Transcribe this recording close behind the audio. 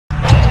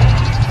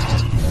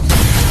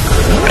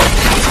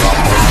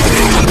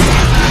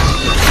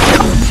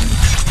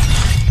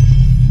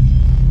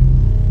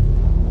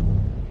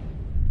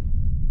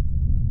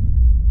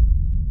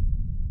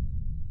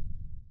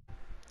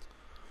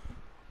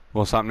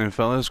What's happening,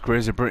 fellas?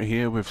 Crazy Brit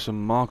here with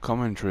some more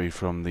commentary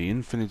from the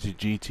Infinity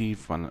GT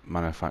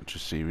Manufacturer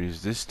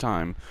Series. This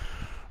time,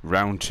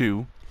 round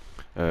 2,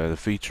 the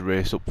feature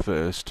race up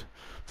first,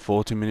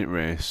 40-minute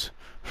race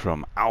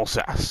from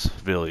Alsace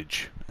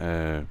Village.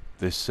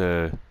 This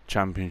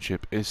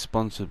championship is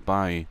sponsored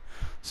by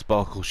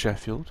Sparkle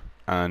Sheffield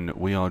and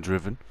We Are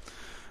Driven.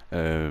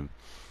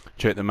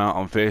 Check them out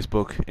on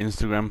Facebook,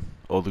 Instagram,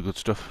 all the good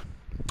stuff.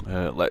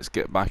 Let's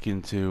get back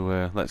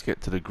into, let's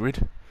get to the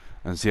grid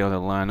and see how they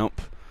line up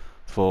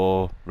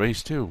for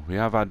race 2. We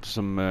have had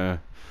some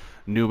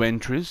new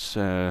entries,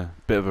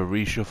 bit of a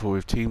reshuffle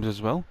with teams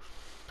as well.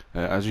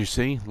 As you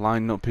see,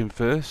 lining up in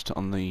first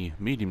on the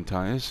medium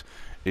tyres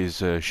is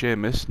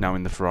Seamus, now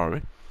in the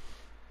Ferrari.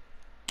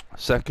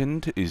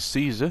 Second is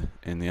Caesar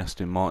in the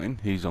Aston Martin,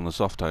 he's on the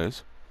soft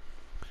tyres.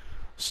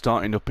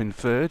 Starting up in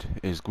third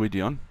is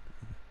Gwydion,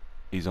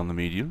 he's on the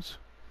mediums.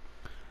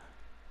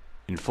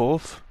 In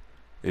fourth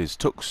is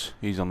Tux,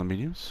 he's on the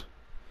mediums.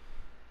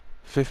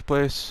 Fifth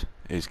place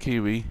is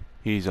Kiwi,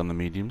 he's on the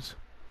mediums.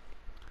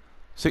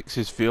 Sixth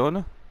is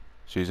Fiona,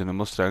 she's in the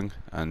Mustang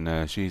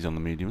and she's on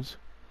the mediums.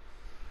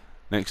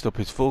 Next up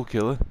is Full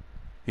Killer,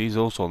 he's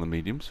also on the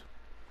mediums.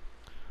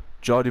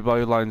 Geordie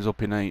Boy lines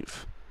up in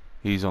eighth,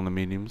 he's on the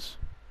mediums.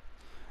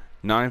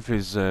 Ninth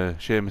is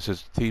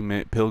Seamus'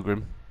 teammate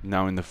Pilgrim,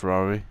 now in the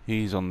Ferrari,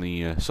 he's on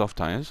the soft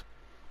tyres.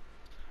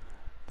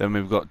 Then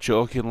we've got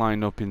Choky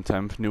lined up in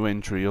 10th, new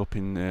entry up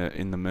in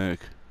the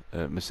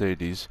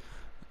Mercedes.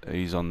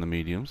 He's on the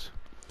mediums.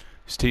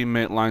 His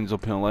teammate lines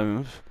up in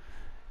 11th.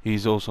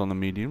 He's also on the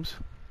mediums.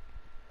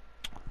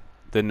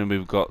 Then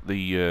we've got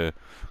the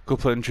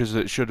couple of entries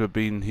that should have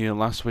been here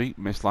last week.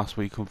 Missed last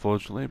week,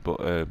 unfortunately.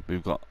 But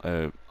we've got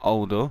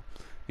Aldo.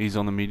 He's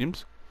on the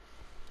mediums.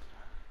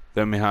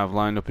 Then we have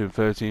lined up in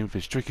 13th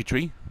is Tricky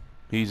Tree.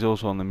 He's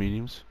also on the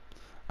mediums.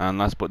 And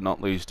last but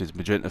not least is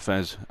Magenta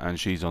Fez. And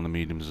she's on the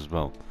mediums as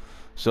well.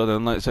 So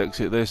then let's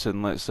exit this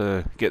and let's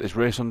get this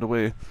race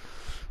underway.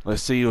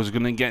 Let's see who's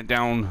going to get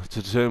down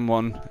to turn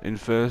 1 in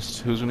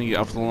first. Who's going to get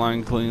off the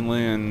line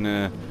cleanly, and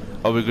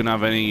are we going to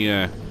have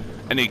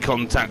any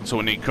contact or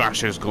any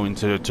crashes going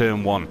to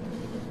turn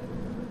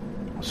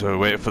 1? So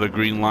wait for the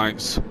green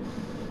lights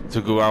to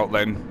go out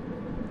then.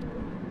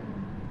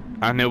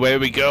 And away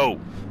we go.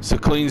 It's a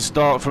clean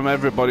start from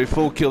everybody.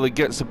 Full Killer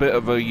gets a bit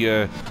of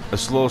a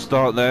slow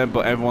start there,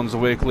 but everyone's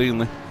away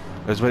cleanly.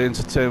 As we're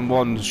into turn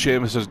 1,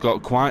 Seamus has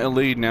got quite a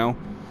lead now,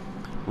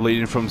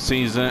 leading from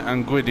Caesar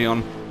and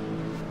Gwydion.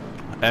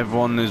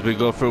 Everyone, as we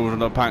go through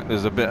the pack,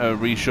 there's a bit of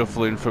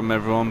reshuffling from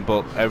everyone,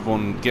 but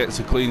everyone gets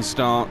a clean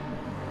start.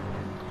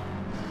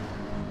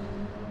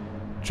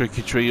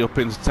 Tricky Tree up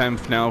into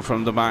 10th now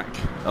from the back.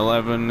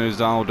 11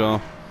 is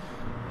Aldo.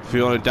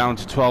 Fiona down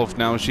to 12th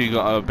now. She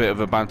got a bit of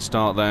a bad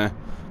start there.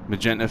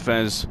 Magenta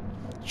Fez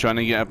trying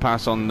to get a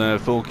pass on the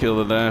Full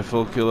Killer there.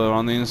 Full Killer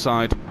on the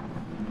inside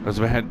as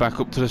we head back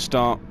up to the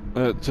start,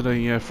 to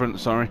the front,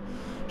 sorry.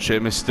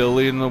 Seamus still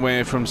leading the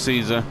way from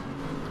Caesar.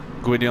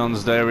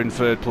 Gwydion's there in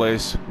third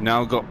place.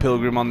 Now got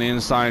Pilgrim on the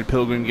inside.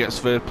 Pilgrim gets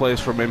third place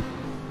from him.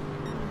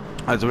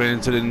 As we're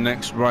into the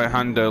next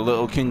right-hander,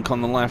 little kink on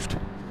the left.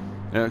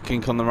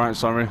 Kink on the right,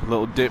 sorry.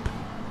 Little dip.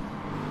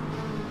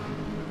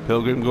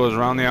 Pilgrim goes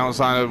around the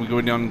outside of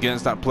Gwydion,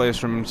 gets that place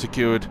from him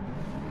secured.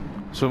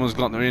 Someone's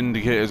got their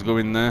indicators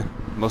going there.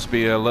 Must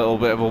be a little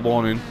bit of a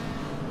warning.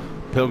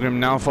 Pilgrim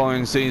now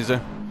following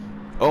Caesar.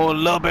 Oh, a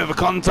little bit of a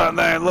contact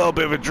there, a little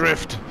bit of a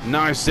drift.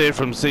 Nice save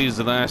from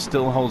Caesar there,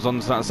 still holds on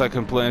to that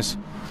second place.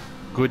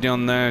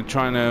 Gwydion there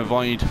trying to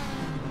avoid.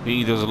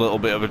 He does a little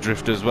bit of a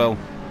drift as well.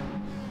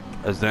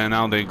 As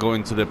they go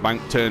into the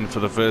bank turn for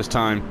the first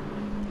time.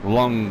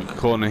 Long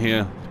corner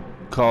here.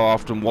 Car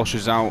often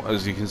washes out,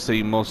 as you can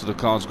see most of the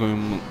cars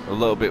going a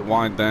little bit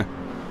wide there.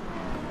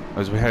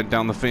 As we head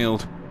down the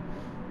field.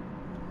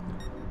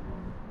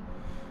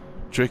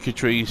 Tricky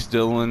Tree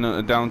still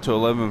down to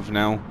 11th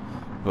now.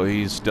 But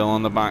he's still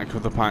on the back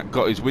of the pack.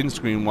 Got his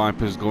windscreen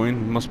wipers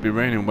going. Must be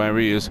raining where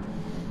he is.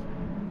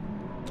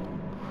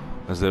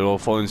 As they're all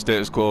following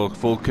status quo.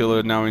 Full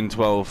Killer now in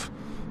 12th.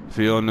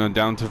 Fiona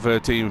down to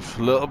 13th.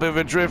 Little bit of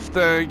a drift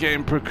there.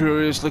 Getting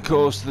precariously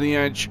close to the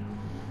edge.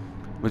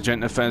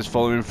 Magenta Fez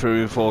following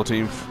through in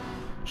 14th.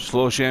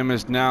 Slow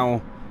Seamus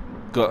now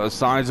got a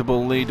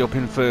sizable lead up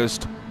in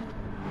first.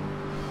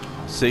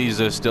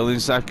 Caesar still in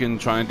second.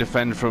 Trying to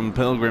defend from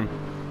Pilgrim.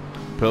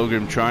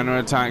 Pilgrim trying to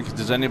attack.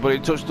 Does anybody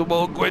touch the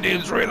wall?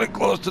 Gwydion's really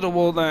close to the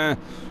wall there.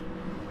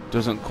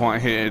 Doesn't quite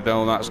hit it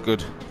though, that's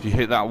good. If you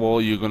hit that wall,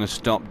 you're going to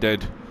stop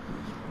dead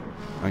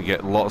and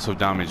get lots of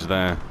damage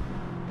there.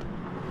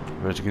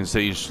 As you can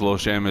see, Slow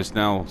Seamus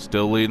now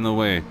still leading the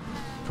way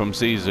from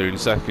Caesar in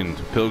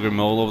second. Pilgrim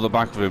all over the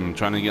back of him,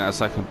 trying to get a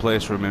second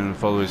place from him and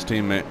follow his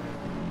teammate.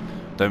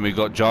 Then we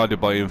got Geordie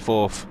Boy in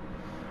 4th.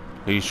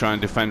 He's trying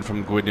to defend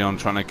from Gwydion,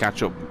 trying to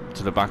catch up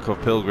to the back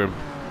of Pilgrim.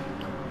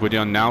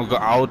 Gwydion now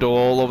got Aldo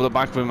all over the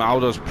back of him.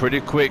 Aldo's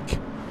pretty quick.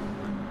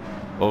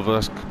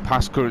 Over the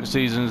past current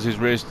seasons he's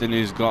raced in,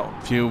 he's got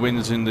a few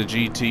wins in the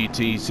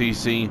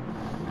GTTCC,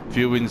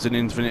 few wins in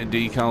Infinite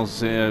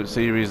Decals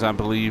series, I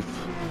believe.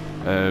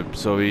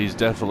 So he's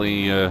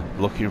definitely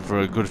looking for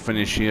a good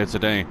finish here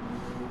today.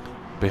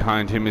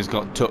 Behind him he's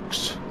got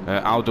Tux.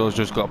 Aldo's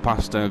just got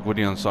past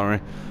Gwydion, sorry.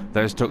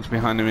 There's Tux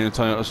behind him in the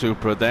Toyota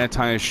Supra. Their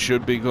tyres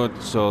should be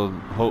good, so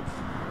hope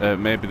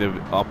maybe they're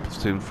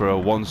opting for a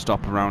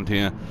one-stop around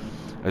here.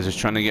 As he's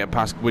trying to get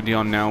past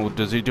Gwydion now.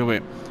 Does he do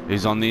it?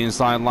 He's on the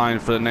inside line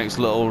for the next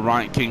little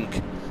right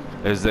kink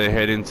as they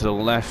head into the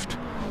left.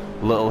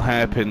 Little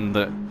hairpin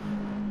that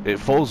it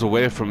falls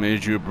away from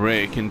as you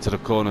brake into the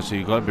corner, so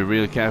you've got to be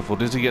really careful.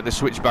 Does he get the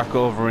switch back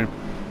over him?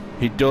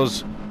 He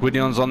does.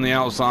 Gwydion's on the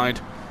outside.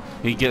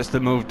 He gets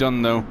the move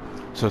done though.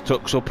 So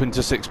Tux up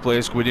into 6th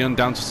place. Gwydion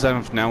down to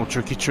 7th now.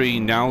 Tricky Tree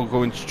now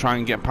going to try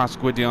and get past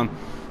Gwydion.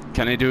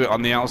 Can he do it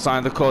on the outside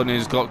of the corner?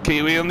 He's got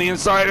Kiwi on the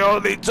inside.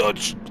 Oh, they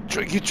touch.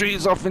 Tricky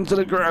Tree's off into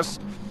the grass.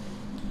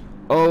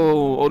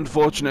 Oh,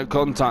 unfortunate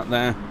contact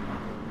there.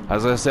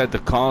 As I said, the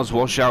cars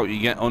wash out. You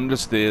get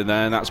understeer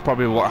there. That's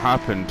probably what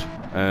happened.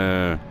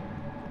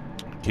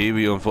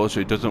 Kiwi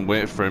unfortunately doesn't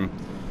wait for him.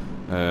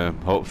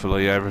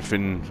 Hopefully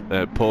everything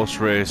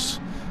post-race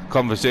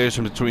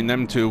conversation between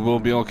them two will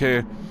be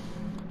okay.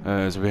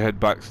 As we head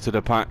back to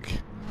the pack,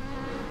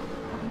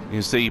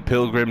 you see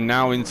Pilgrim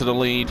now into the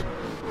lead,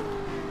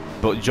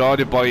 but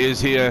Geordie Boy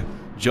is here.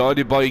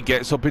 Geordie Boy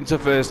gets up into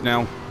 1st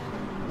now.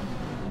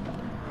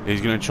 He's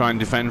going to try and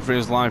defend for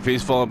his life.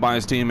 He's followed by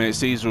his teammate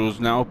Caesar, who's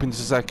now up into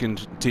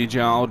 2nd.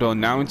 TJ Aldo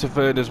now into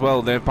 3rd as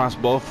well. They've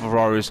passed both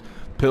Ferraris.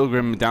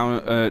 Pilgrim down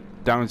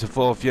into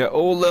 4th. Yeah,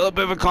 oh, a little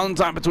bit of a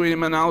contact between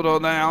him and Aldo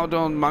there.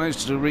 Aldo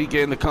managed to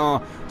regain the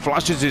car.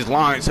 Flashes his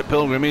lights at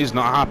Pilgrim. He's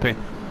not happy.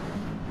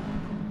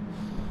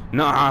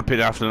 Not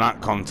happy after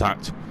that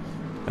contact.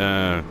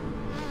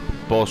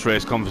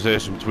 Post-race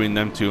conversation between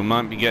them two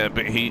might be getting a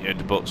bit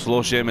heated, but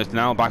Slow Seamus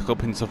now back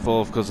up into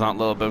 4th because that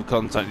little bit of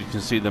contact. You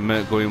can see the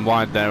Merc going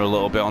wide there a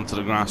little bit onto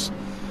the grass.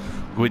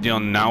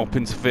 Gwydion now up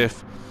into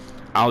 5th.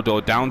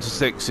 Aldo down to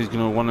 6th. He's going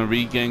to want to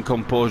regain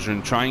composure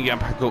and try and get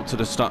back up to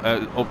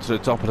the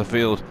top of the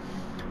field.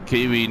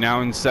 Kiwi now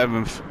in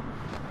 7th.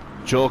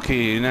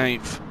 Choki in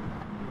 8th.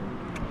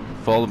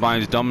 Followed by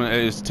his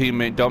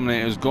teammate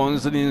Dominators going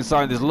to the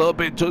inside. There's a little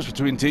bit of touch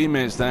between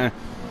teammates there.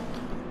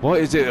 What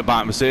is it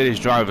about Mercedes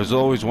drivers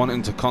always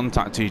wanting to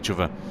contact each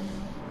other?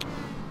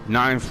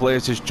 9th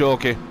place is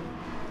Choki.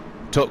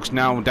 Tux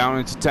now down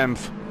into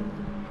 10th.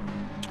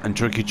 And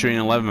Tricky Tree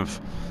in 11th.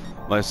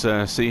 Let's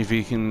see if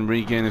he can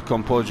regain his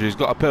composure. He's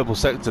got a purple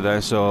sector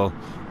there, so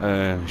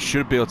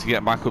should be able to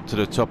get back up to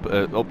the top,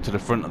 up to the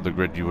front of the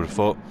grid, you would have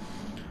thought.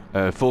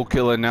 Full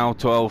Killer now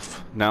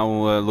 12th,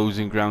 now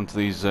losing ground to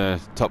these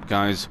top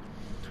guys.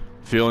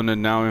 Fiona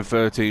now in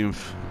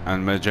 13th,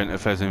 and Magenta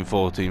Fez in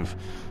 14th.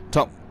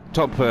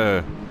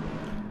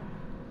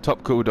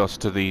 Top kudos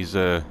to these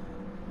the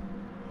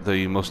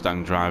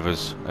Mustang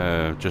drivers.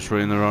 Just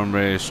running their own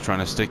race, trying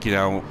to stick it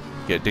out,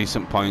 get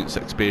decent points,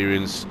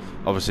 experience.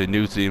 Obviously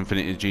new to the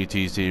Infiniti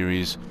GT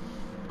series,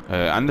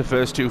 and the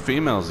first 2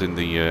 females in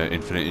the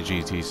Infiniti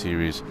GT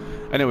series.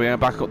 Anyway,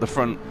 back up the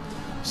front.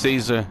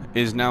 Caesar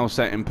is now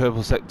set in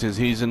purple sectors.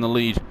 He's in the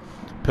lead.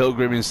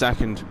 Pilgrim in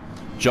 2nd.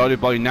 Geordie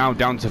Boy now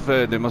down to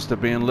 3rd. There must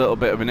have been a little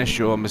bit of an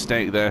issue or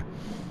mistake there.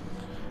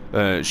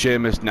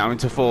 Seamus now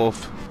into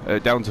 4th.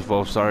 Down to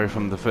 4th, sorry,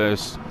 from the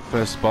first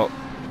spot.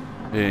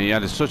 He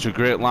had such a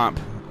great lap.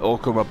 All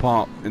come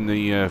apart in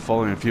the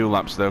following few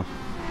laps though.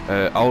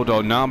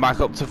 Aldo now back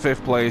up to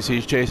 5th place.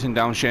 He's chasing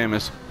down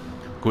Seamus.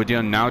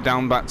 Gwydion now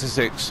down back to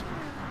 6th.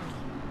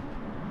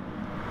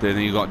 Then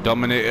you got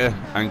Dominator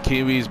and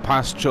Kiwi's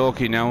past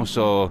Choki now,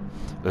 so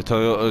the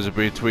Toyotas are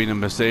between a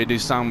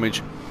Mercedes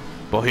sandwich.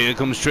 But here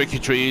comes Tricky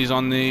Tree. He's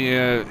on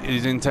the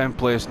he's in 10th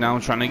place now,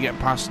 trying to get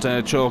past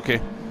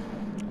Choki.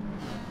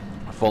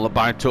 Followed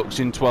by Tux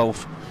in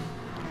 12th.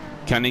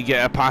 Can he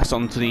get a pass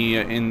onto the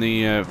in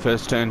the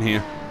first turn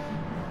here?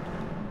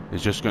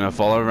 He's just going to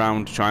follow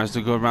around, tries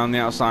to go around the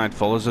outside,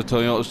 follows the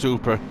Toyota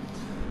Supra.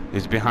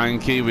 He's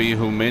behind Kiwi,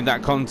 who made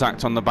that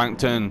contact on the bank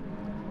turn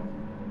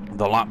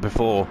the lap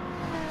before.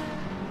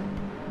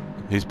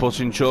 He's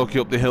pushing Choki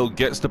up the hill,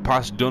 gets the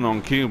pass done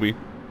on Kiwi.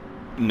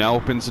 Now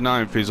up into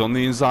 9th, he's on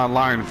the inside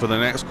line for the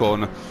next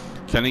corner.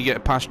 Can he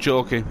get past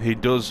Choki? He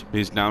does.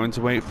 He's now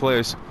into 8th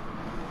place.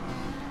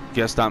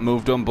 Gets that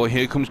move done, but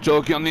here comes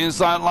Choki on the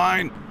inside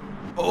line.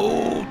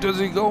 Oh, does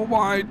he go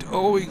wide?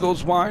 Oh, he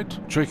goes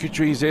wide. Tricky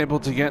Tree's able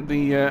to get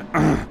the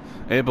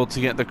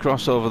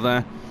crossover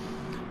there.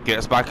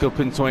 Gets back up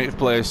into 8th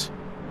place.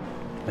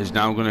 He's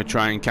now going to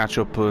try and catch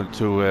up to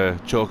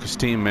Choki's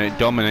teammate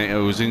Dominator,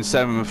 who's in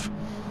 7th.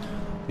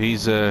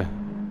 He's a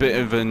bit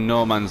of a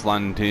no man's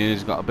land here.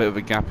 He's got a bit of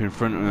a gap in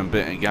front of him, a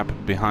bit of a gap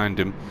behind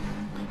him.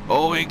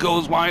 Oh, he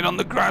goes wide on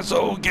the grass.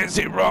 Oh, gets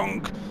it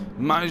wrong.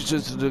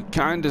 Manages to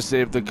kind of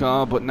save the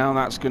car, but now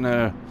that's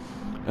gonna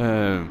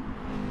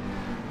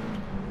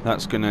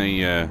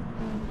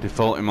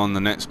default him on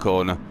the next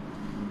corner.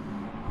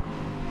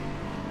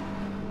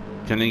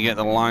 Can he get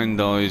the line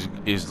though?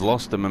 He's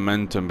lost the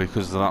momentum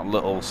because of that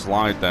little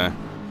slide there.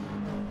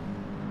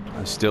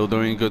 He's still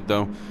doing good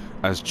though,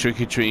 as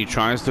Tricky Tree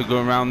tries to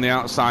go around the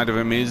outside of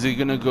him. Is he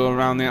gonna go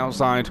around the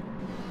outside?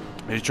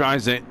 He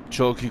tries it.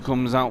 Chokey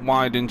comes out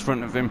wide in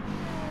front of him.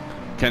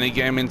 Can he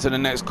get him into the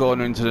next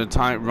corner, into the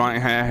tight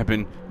right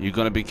hairpin? You've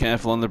got to be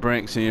careful on the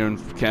brakes here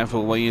and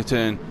careful where you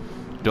turn.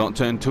 Don't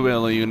turn too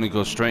early, you're going to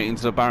go straight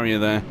into the barrier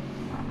there.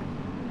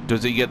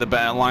 Does he get the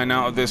better line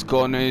out of this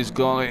corner? He's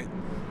got it.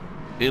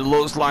 It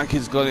looks like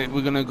he's got it.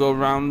 We're going to go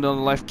round the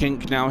left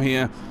kink now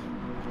here.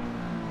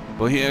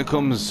 But here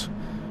comes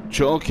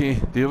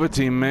Chokey, the other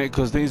teammate,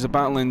 because these are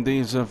battling.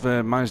 These have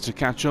managed to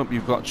catch up.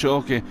 You've got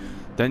Chokey,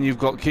 then you've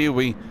got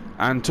Kiwi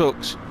and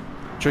Tux.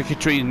 Tricky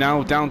Tree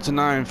now down to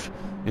 9th.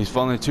 He's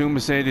following 2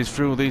 Mercedes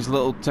through these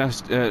little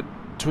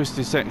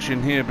twisty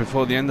section here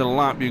before the end of the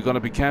lap. You've got to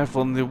be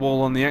careful on the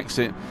wall on the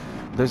exit.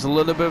 There's a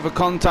little bit of a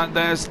contact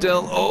there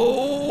still.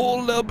 Oh,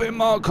 a little bit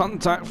more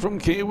contact from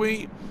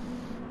Kiwi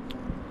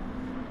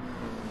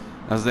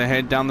as they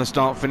head down the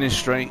start-finish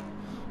straight.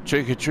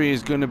 Tricky Tree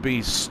is going to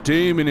be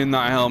steaming in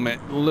that helmet.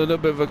 A little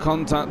bit of a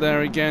contact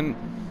there again.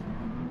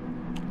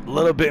 A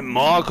little bit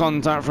more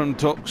contact from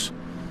Tux.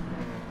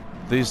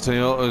 These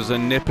Toyotas are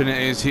nipping at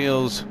his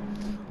heels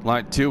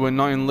like 2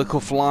 annoying little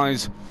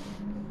flies.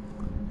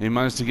 He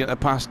managed to get the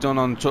pass done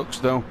on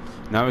Tux though.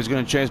 Now he's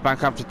going to chase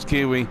back after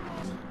Kiwi.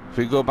 If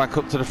we go back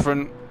up to the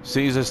front,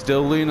 Caesar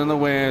still leaning the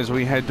way as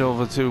we head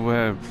over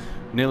to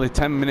nearly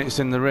 10 minutes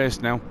in the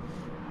race now.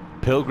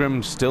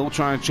 Pilgrim still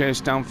trying to chase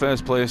down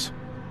first place.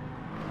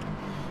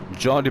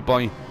 Geordie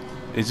Boy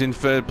is in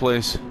 3rd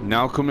place.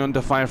 Now coming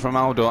under fire from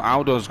Aldo.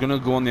 Aldo's going to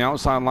go on the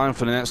outside line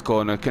for the next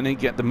corner. Can he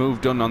get the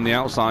move done on the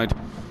outside?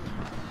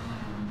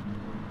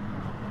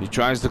 He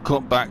tries the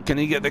cut back. Can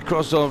he get the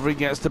crossover? He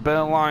gets the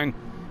better line.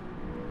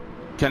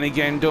 Can he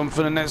get him done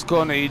for the next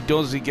corner? He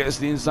does. He gets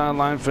the inside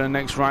line for the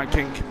next right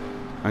kink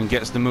and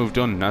gets the move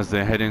done as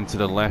they head into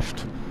the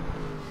left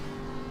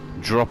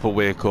drop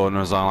away corner,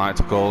 as I like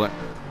to call it.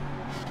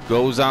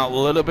 Goes out a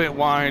little bit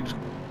wide,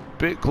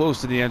 bit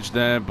close to the edge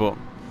there, but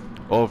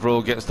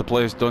overall gets the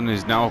place done.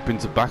 Is now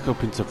back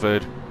up into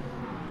 3rd.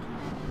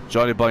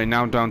 Geordie Boy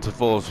now down to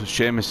 4th.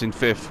 Seamus in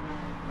 5th.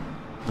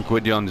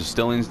 Gwydion is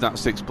still in that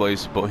 6th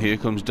place, but here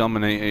comes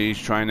Dominator. He's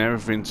trying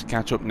everything to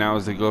catch up now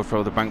as they go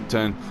through the bank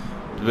turn.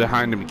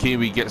 Behind him,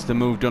 Kiwi gets the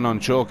move done on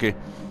Chokey.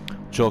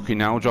 Chokey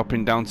now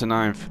dropping down to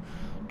 9th.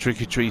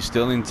 Tricky Tree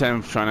still in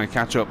 10th, trying to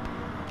catch up.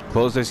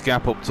 Close this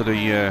gap up to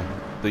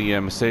the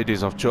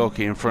Mercedes of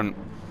Chokey in front.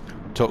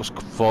 Tux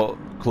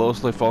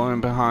closely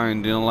following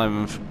behind in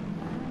 11th.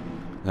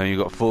 Then you've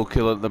got Full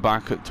Kill at the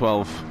back at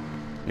 12th.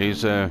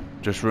 He's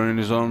just running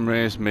his own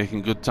race,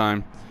 making good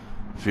time.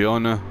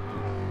 Fiona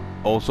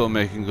also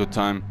making good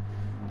time,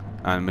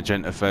 and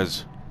Magenta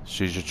Fez,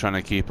 she's just trying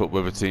to keep up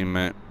with her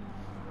teammate.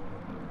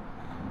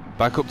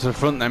 Back up to the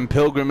front then,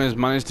 Pilgrim has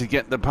managed to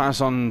get the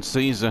pass on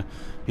Caesar.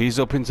 He's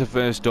up into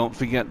 1st. Don't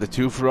forget the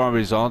 2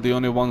 Ferraris are the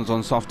only ones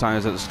on soft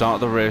tyres at the start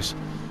of the race.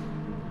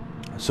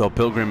 So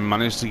Pilgrim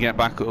managed to get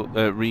back up,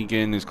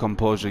 regain his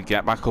composure,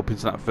 get back up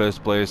into that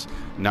 1st place.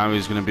 Now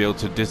he's going to be able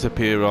to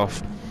disappear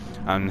off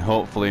and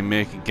hopefully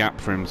make a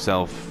gap for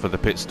himself for the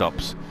pit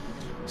stops.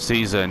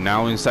 Caesar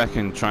now in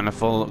 2nd, trying to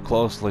follow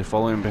closely,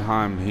 following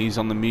behind. He's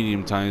on the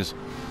medium tyres.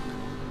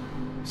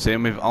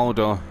 Same with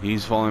Aldo,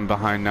 he's falling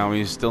behind now.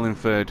 He's still in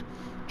 3rd,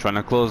 trying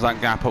to close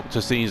that gap up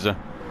to Caesar.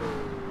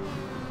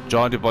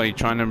 Geordie Boy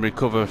trying to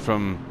recover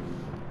from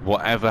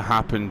whatever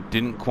happened.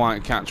 Didn't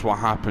quite catch what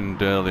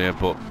happened earlier,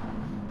 but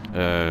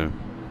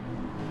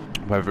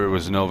whether it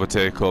was an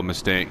overtake or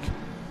mistake.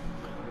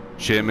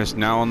 Seamus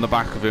now on the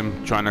back of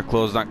him, trying to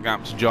close that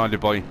gap to Geordie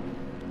Boy.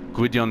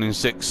 Gwydion in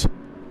 6th.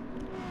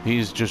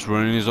 He's just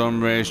running his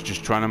own race,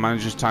 just trying to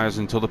manage his tyres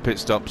until the pit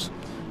stops.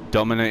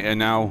 Dominator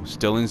now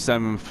still in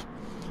 7th.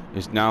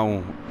 Is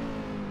now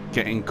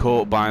getting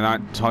caught by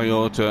that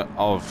Toyota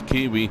of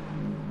Kiwi.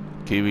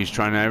 Kiwi's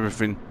trying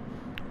everything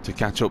to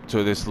catch up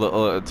to this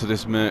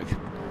Merc.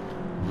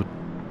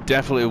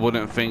 Definitely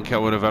wouldn't think I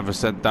would have ever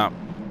said that.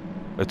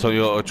 A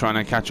Toyota trying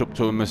to catch up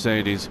to a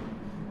Mercedes,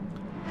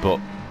 but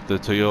the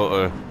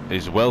Toyota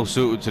is well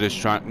suited to this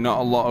track. Not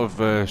a lot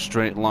of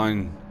straight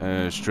line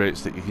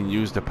straights that you can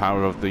use the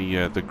power of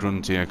the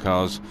gruntier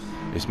cars.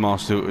 It's more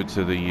suited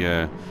to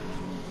the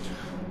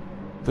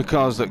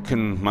cars that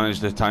can manage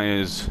the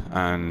tyres,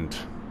 and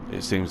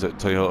it seems that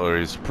Toyota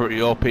is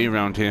pretty OP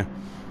around here.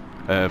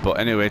 But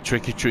anyway,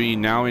 Tricky Tree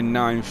now in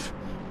 9th,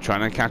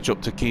 trying to catch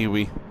up to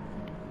Kiwi.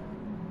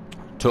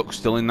 Tuck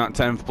still in that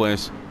 10th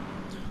place.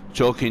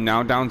 Chokey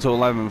now down to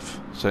 11th,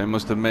 so he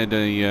must have made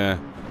a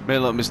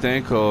little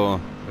mistake, or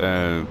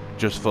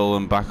just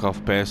fallen back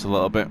off pace a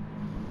little bit.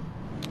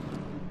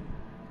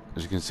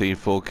 As you can see,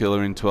 Full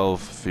Killer in 12th,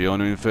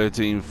 Fiona in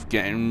 13th,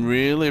 getting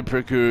really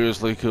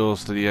precariously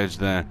close to the edge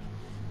there.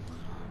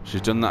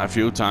 She's done that a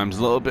few times,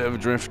 a little bit of a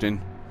drifting.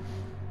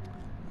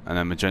 And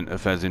then Magenta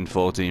Fez in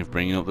 14th,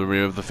 bringing up the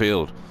rear of the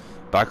field.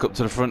 Back up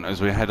to the front as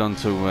we head on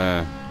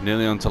to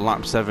nearly onto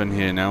lap 7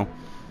 here now.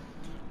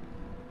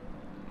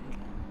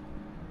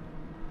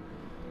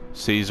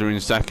 Caesar in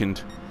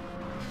 2nd.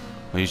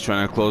 He's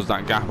trying to close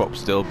that gap up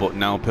still, but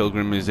now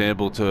Pilgrim is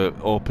able to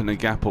open a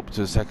gap up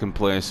to 2nd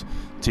place.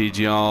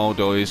 TGR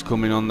Aldo is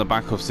coming on the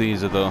back of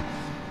Caesar though.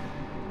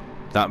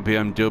 That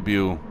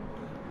BMW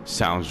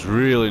Sounds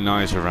really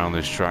nice around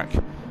this track.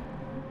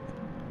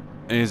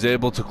 He's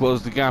able to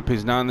close the gap.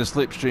 He's now in the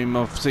slipstream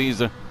of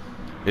Caesar.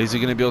 Is he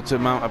going to be able to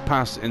mount a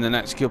pass in the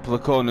next couple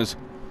of corners?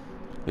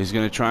 He's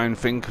going to try and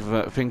think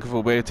of a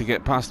way to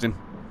get past him.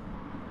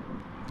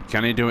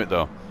 Can he do it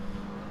though?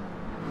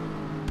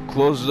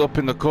 Closes up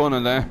in the corner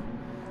there.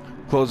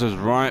 Closes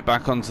right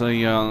back onto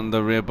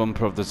the rear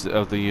bumper of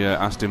the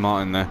Aston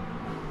Martin there.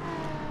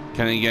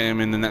 Can he get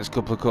him in the next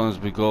couple of corners?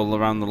 We go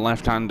around the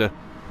left-hander.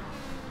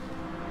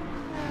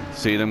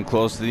 See them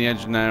close to the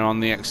edge there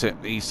on the exit.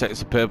 He sets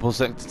the purple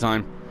sector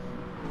time.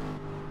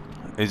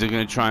 Is he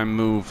going to try and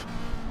move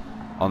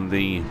on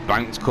the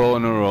banked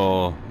corner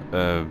or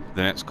the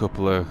next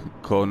couple of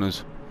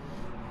corners?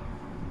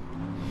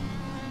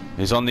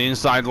 He's on the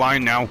inside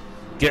line now.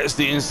 Gets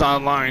the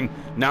inside line.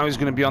 Now he's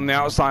going to be on the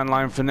outside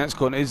line for next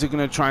corner. Is he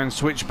going to try and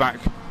switch back?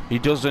 He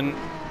doesn't.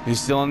 He's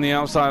still on the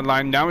outside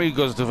line. Now he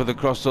goes for the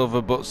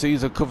crossover, but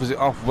Caesar covers it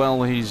off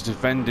well. He's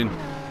defending.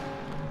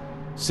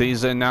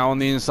 Caesar now on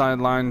the inside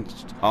line.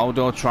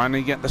 Aldo trying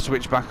to get the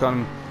switch back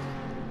on.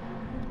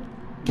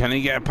 Can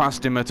he get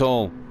past him at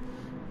all?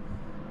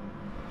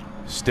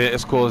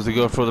 Status quo as they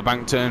go for the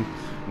bank turn.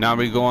 Now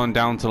we go on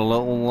down to the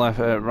little left,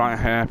 right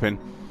hairpin.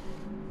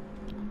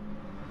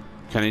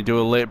 Can he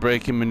do a late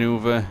braking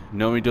maneuver?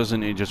 No, he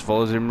doesn't. He just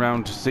follows him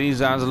round.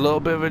 Caesar has a little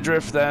bit of a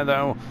drift there,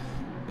 though.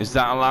 Is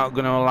that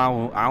going to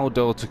allow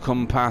Aldo to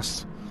come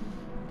past?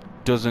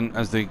 Doesn't,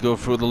 as they go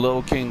through the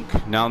little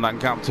kink. Now that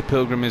gap to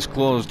Pilgrim is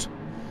closed.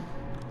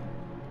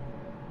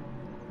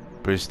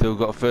 But he's still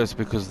got first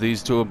because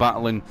these two are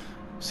battling.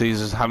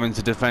 Caesar's having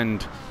to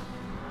defend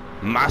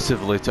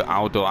massively to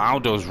Aldo.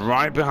 Aldo's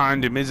right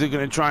behind him. Is he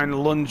going to try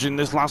and lunge in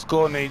this last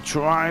corner? He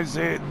tries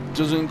it.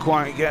 Doesn't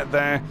quite get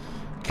there.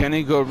 Can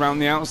he go around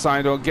the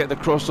outside or get the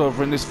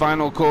crossover in this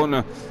final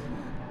corner?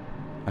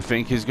 I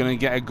think he's going to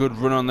get a good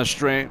run on the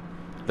straight.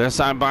 They're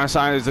side by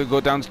side as they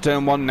go down to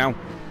turn one now.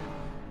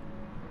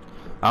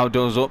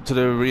 Aldo's up to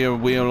the rear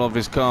wheel of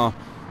his car.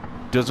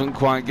 Doesn't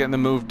quite get the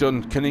move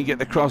done. Can he get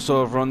the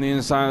crossover on the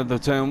inside of the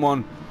turn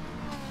one?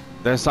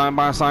 They're side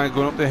by side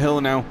going up the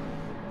hill now.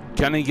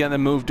 Can he get the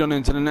move done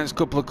into the next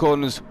couple of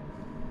corners?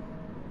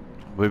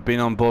 We've been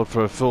on board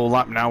for a full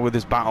lap now with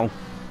this battle.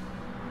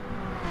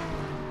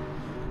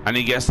 And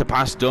he gets the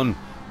pass done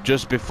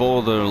just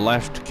before the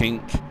left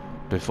kink,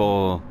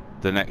 before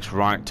the next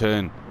right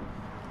turn,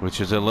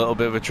 which is a little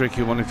bit of a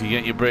tricky one. If you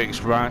get your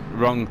brakes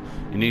wrong,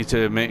 you need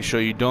to make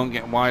sure you don't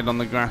get wide on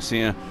the grass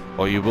here,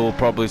 or you will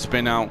probably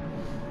spin out.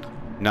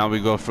 Now we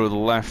go through the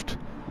left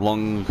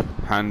long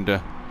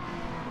hander,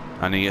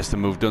 and he gets the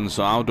move done.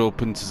 So Aldo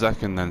up into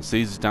second, then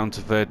Caesar's down to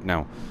third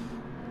now.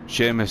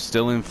 Seamus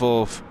still in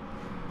fourth.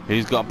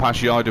 He's got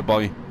past Yardy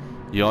Boy.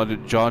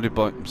 Jardy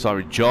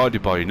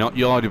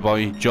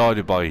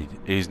Boy.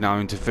 He's now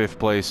into fifth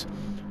place,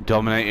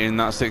 dominating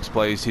that sixth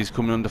place. He's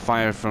coming under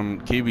fire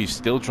from Kiwi,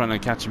 still trying to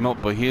catch him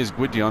up, but here's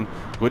Gwydion.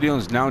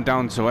 Gwydion's now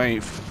down to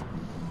 8th.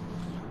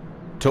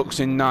 Tuck's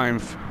in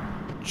 9th.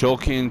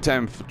 Chalky in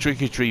 10th.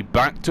 Tricky Tree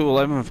back to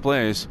 11th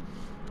place.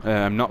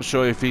 I'm not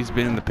sure if he's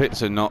been in the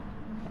pits or not.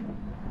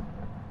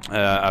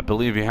 I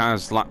believe he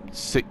has, lap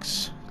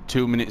 6,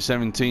 2 minutes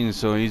 17,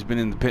 so he's been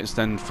in the pits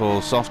then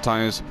for soft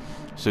tyres.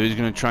 So he's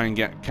going to try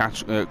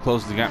and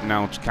close the gap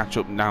now to catch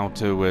up now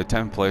to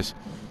 10th place.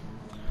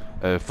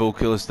 Full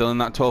Kill is still in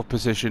that 12th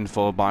position,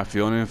 followed by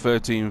Fiona in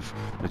 13th,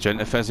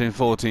 Magenta Fez in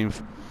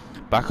 14th.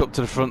 Back up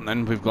to the front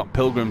then, we've got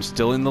Pilgrim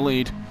still in the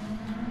lead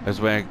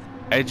as we're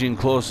edging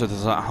closer to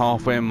that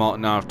halfway mark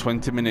now of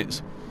 20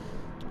 minutes.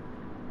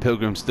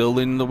 Pilgrim still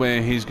in the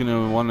way. He's going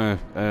to want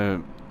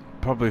to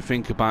probably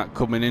think about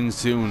coming in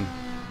soon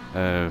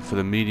for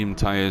the medium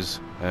tyres.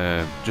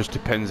 Just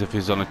depends if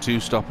he's on a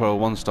 2-stop or a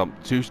 1-stop.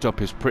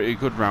 2-stop is pretty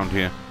good round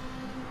here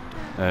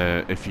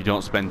if you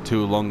don't spend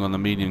too long on the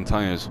medium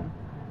tyres.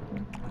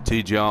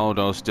 TG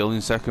Aldo still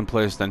in second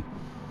place then.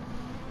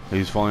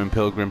 He's following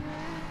Pilgrim.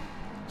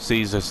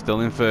 Caesar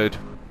still in third.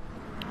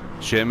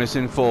 Seamus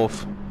in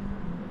fourth.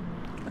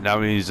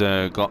 Now he's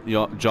got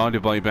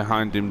Jardy Boy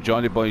behind him.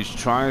 Jardy Boy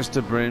tries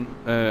to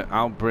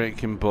outbrake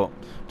him, but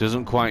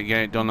doesn't quite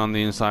get it done on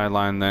the inside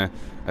line there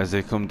as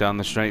they come down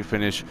the straight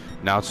finish.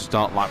 Now to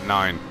start lap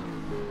 9.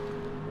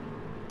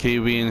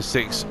 Kiwi in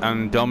 6th,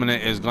 and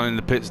Dominate has gone in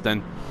the pits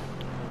then.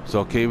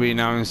 So Kiwi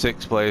now in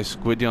 6th place.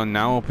 Gwydion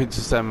now up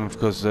into 7th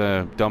because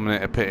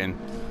Dominate are pitting.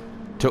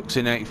 Tuck's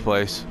in 8th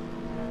place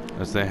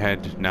as they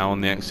head now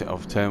on the exit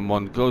of turn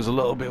 1. Goes a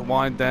little bit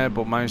wide there,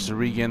 but managed to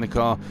regain the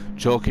car.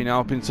 Chalky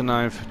now up into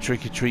 9th.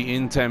 Tricky Treat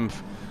in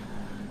 10th.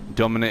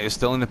 Dominate is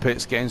still in the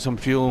pits, getting some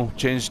fuel,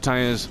 changed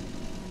tyres.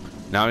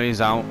 Now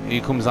he's out. He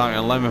comes out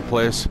in 11th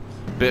place.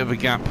 Bit of a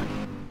gap,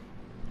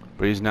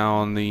 but he's now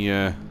on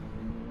the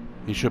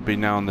he should be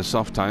now on the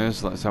soft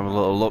tyres. Let's have a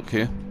little look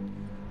here.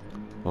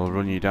 We'll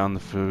run you down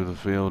through the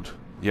field.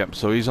 Yep,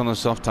 so he's on the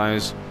soft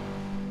tyres,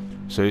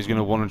 so he's going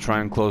to want to try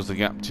and close the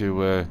gap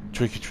to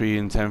Tricky Tree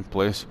in 10th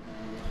place.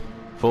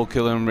 Full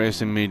Killer and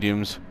Racing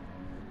mediums,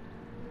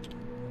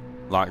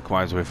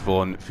 likewise with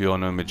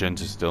Fiona and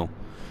Magenta still.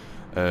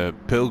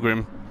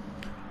 Pilgrim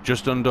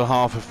just under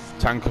half a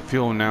tank of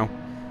fuel now.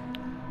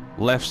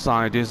 Left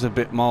side is a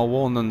bit more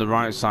worn than the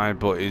right side,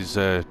 but his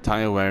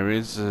tyre wear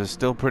is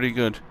still pretty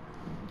good.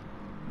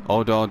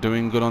 Odor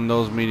doing good on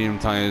those medium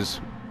tyres.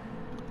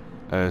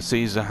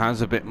 Caesar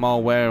has a bit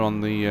more wear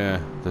on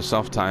the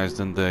soft tyres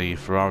than the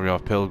Ferrari or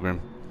Pilgrim,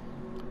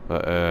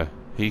 but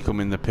he come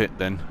in the pit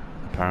then,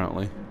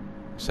 apparently,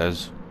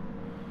 says.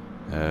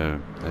 I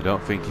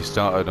don't think he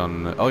started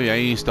on... oh yeah,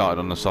 he started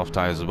on the soft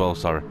tyres as well,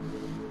 sorry.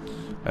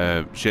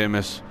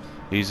 Seamus,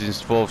 he's in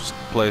 4th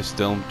place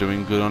still,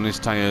 doing good on his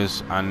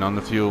tyres and on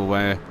the fuel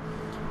wear.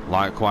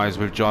 Likewise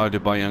with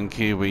Jordi Boy and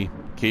Kiwi.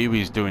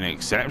 Kiwi's doing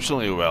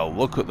exceptionally well.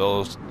 Look at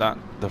those,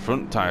 the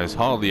front tyres,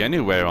 hardly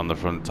anywhere on the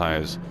front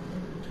tyres.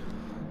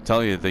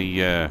 Tell you,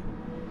 the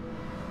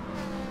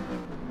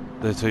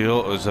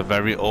Toyotas are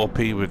very OP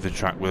with the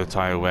track, with the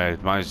tyre wear.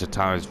 It manages the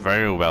tyres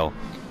very well.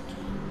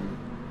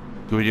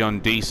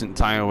 Guidion, decent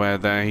tyre wear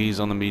there.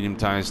 He's on the medium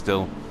tyres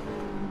still.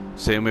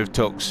 Same with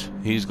Tux.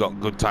 He's got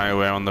good tyre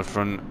wear on the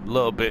front. A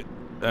little bit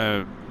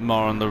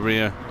more on the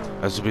rear.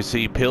 As we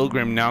see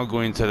Pilgrim now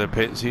going to the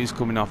pits. He's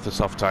coming off the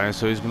soft tyre,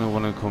 so he's going to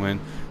want to come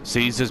in.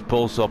 Caesar's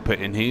also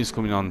pitting. He's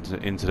coming on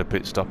into the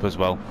pit stop as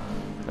well.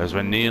 As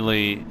we're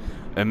nearly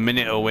a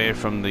minute away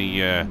from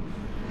the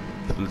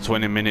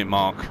 20-minute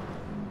mark.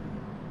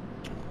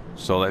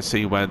 So let's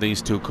see where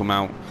these two come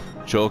out.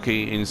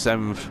 Choki in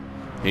 7th.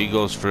 He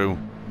goes through.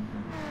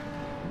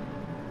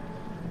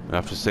 I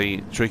have to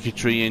see Tricky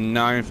Tree in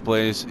 9th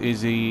place.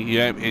 Is he?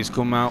 Yeah, he's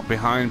come out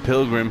behind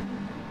Pilgrim.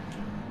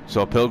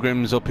 So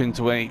Pilgrim's up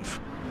into 8th,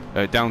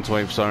 down to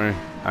 8th, sorry,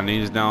 and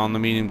he's now on the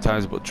medium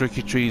tyres. But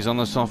Tricky Tree's on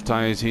the soft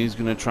tyres. He's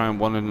going to try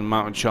and one of them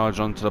out and charge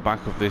onto the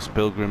back of this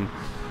Pilgrim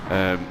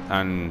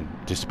and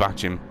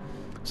dispatch him.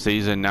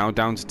 Caesar now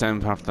down to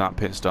 10th after that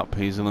pit stop.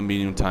 He's on the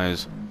medium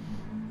tyres.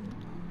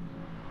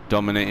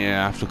 Dominating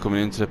after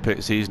coming into the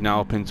pits. He's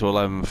now up into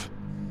 11th.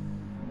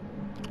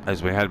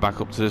 As we head back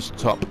up to the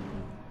top.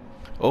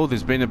 Oh,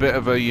 there's been a bit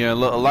of a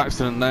little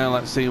accident there.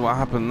 Let's see what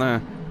happened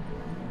there.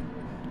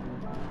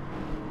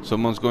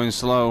 Someone's going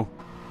slow.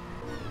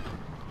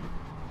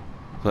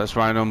 Let's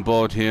ride on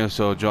board here.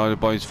 So Jordan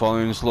Boy's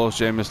following slow.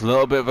 Seamus, a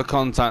little bit of a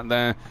contact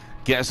there.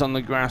 Gets on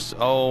the grass.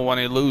 Oh, when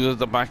he loses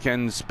the back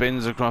end,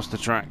 spins across the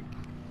track.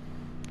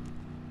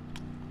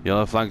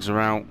 Yellow flags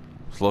are out.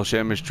 Slow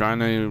Seamus trying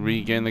to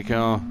regain the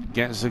car.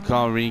 Gets the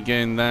car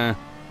regained there.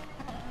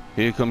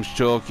 Here comes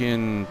Choki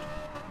and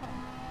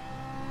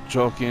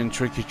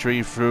Tricky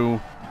Tree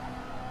through,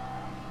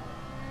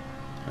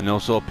 and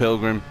also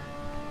Pilgrim,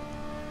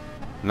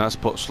 and that's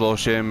put Slow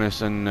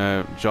Seamus and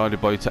Jordi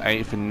Boy to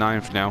 8th and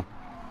 9th now.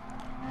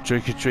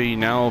 Tricky Tree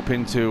now up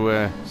into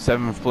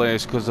 7th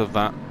place because of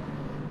that,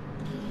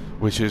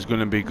 which is going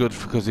to be good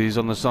because he's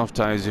on the soft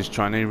tyres. He's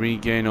trying to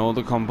regain all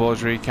the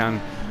composure he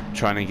can,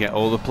 trying to get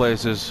all the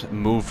places,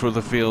 move through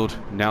the field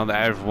now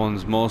that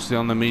everyone's mostly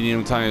on the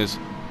medium tyres.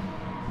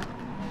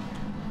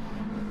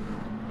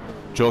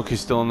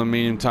 Joker's still on the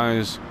medium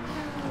tyres.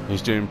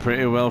 He's doing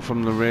pretty well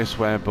from the race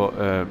wear, but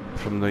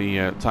from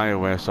the tyre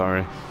wear,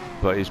 sorry.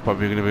 But he's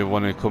probably going to be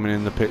one coming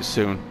in the pits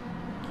soon.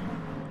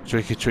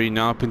 Tricky Tree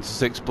now up into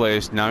 6th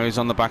place. Now he's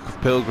on the back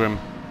of Pilgrim.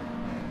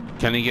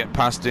 Can he get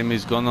past him?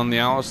 He's gone on the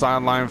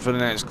outside line for the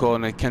next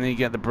corner. Can he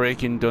get the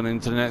braking done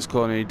into the next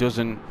corner? He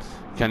doesn't.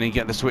 Can he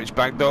get the switch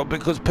back though?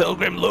 Because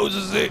Pilgrim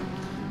loses it.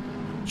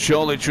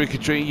 Surely Tricky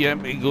Tree,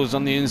 yep, he goes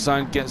on the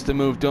inside, gets the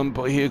move done,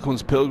 but here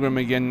comes Pilgrim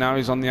again. Now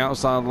he's on the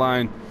outside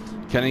line.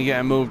 Can he get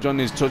a move done?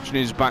 He's touching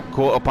his back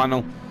quarter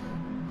panel.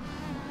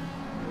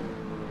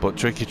 But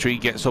Tricky Tree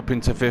gets up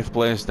into 5th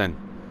place then.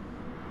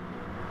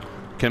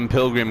 Can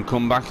Pilgrim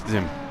come back to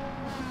him?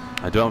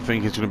 I don't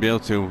think he's going to be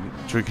able to.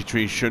 Tricky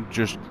Tree should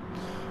just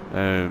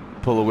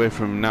pull away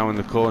from him now in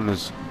the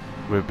corners.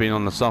 We've been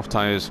on the soft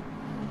tyres.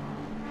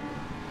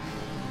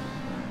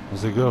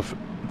 As they go...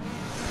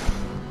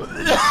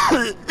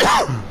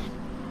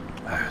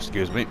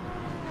 excuse me.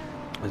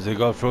 As they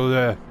go through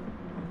the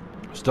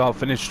start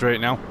finish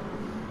straight now.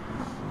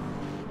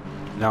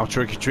 Now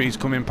Tricky Tree's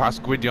coming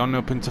past Gwydion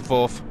up into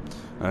 4th.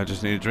 I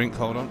just need a drink,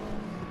 hold on.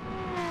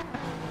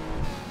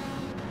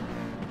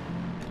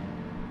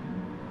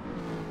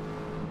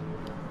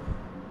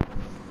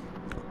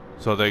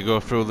 So they go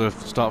through the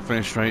start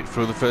finish straight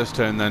through the first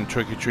turn, then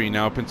Tricky Tree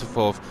now up into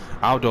 4th.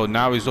 Aldo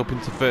now is up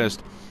into 1st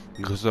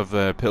because of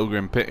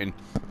Pilgrim pitting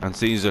and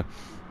Caesar.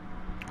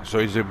 So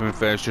he's up in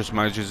 1st, just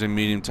manages in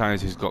medium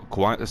tyres. He's got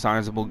quite a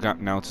sizable gap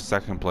now to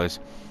 2nd place.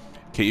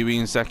 Kiwi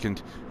in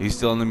 2nd, he's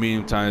still on the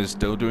medium tyres,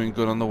 still doing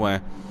good on the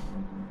way.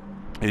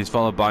 He's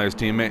followed by his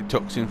teammate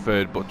Tux in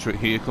 3rd, but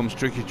here comes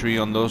Tricky Tree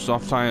on those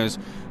soft tyres.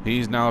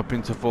 He's now up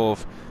into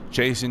 4th,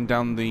 chasing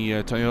down the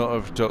Toyota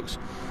of Tux.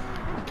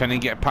 Can he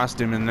get past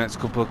him in the next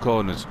couple of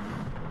corners?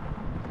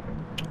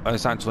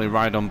 Let's actually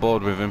ride on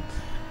board with him.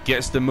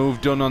 Gets the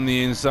move done on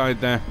the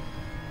inside there.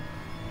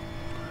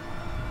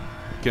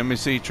 Can we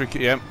see Tricky?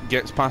 Yep,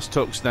 gets past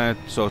Tux there.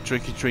 So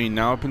Tricky Tree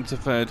now up into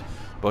 3rd,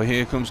 but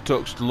here comes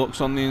Tux. Looks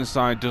on the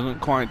inside, doesn't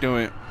quite do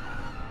it.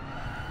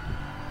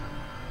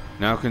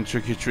 Now can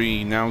Tricky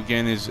Tree now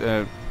gain his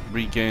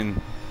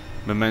regain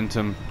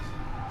momentum?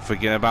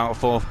 Forget about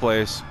 4th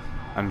place.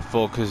 and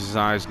focus his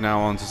eyes now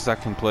onto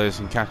second place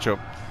and catch up.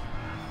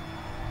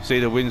 See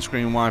the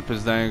windscreen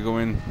wipers there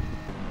going.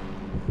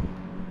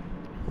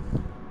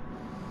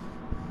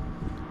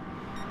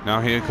 Now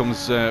here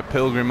comes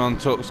Pilgrim on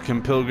Tux.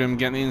 Can Pilgrim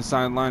get the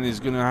inside line? He's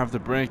going to have the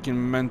braking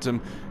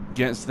momentum.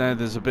 Gets there.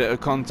 There's a bit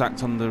of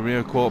contact on the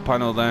rear quarter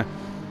panel there.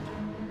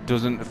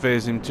 Doesn't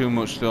phase him too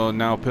much though.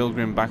 Now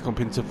Pilgrim back up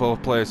into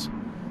 4th place.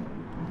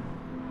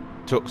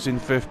 Tux in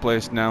 5th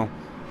place now.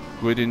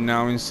 Gwydion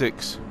now in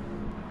 6th.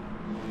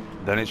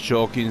 Then it's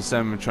Chalky in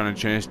 7th trying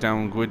to chase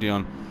down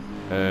Gwydion.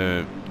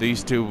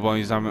 These two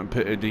boys haven't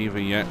pitted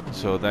either yet,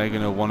 so they're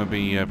going to want to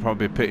be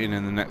probably pitting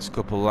in the next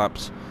couple of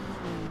laps.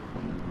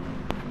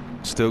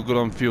 Still good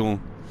on fuel,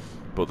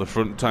 but the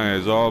front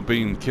tyres are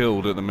being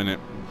killed at the minute.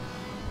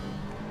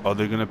 Are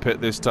they going to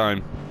pit this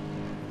time?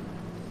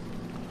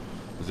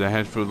 As they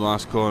head through the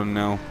last corner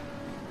now.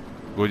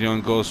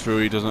 Gwydion goes through,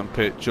 he doesn't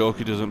pit.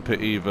 Chalky doesn't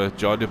pit either.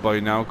 Jordy Boy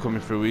now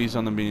coming through, he's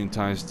on the medium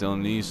tyres still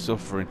and he's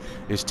suffering.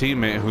 His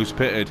teammate who's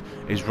pitted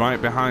is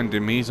right behind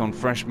him, he's on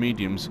fresh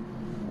mediums.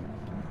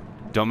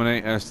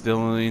 Dominator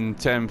still in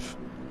 10th.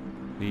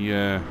 He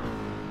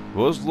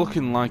was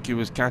looking like he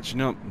was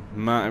catching up.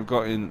 Might have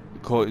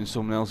caught in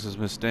someone else's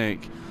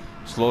mistake.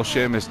 Slow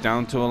Seamus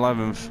down to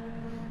 11th.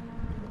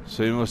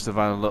 So he must have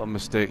had a little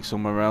mistake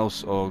somewhere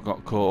else or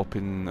got caught up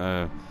in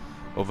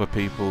other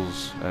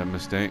people's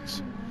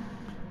mistakes.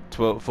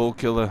 Full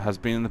Killer has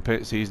been in the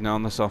pits. He's now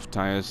on the soft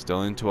tyres,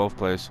 still in 12th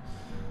place.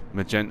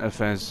 Magenta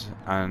Fez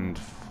and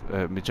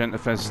Magenta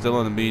Fez still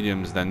on the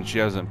mediums. Then she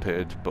hasn't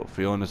pitted, but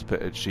Fiona's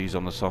pitted. She's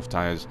on the soft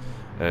tyres.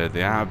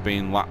 They have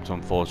been lapped,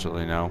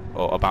 unfortunately now,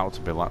 or about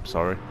to be lapped.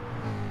 Sorry.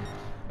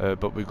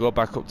 But we go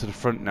back up to the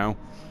front now.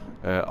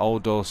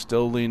 Aldo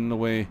still leading the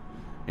way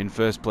in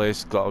 1st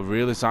place. Got a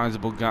really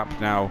sizable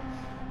gap now.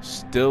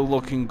 Still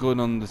looking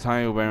good on the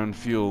tyre wear and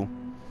fuel.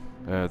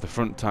 The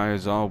front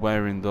tyres are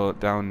wearing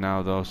down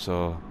now though,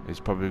 so he's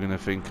probably going to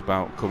think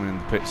about coming in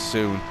the pits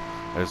soon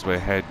as we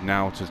head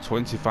now to the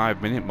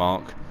 25-minute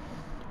mark.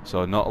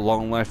 So not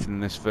long left in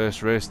this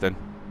first race then.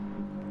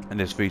 In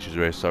this features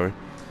race, sorry.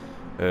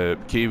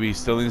 Kiwi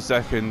still in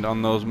 2nd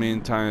on those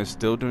main tyres,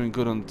 still doing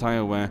good on the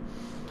tyre wear.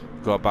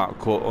 Got about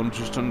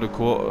just under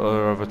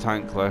quarter of a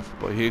tank left,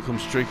 but here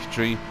comes Tricky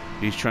Tree.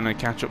 He's trying to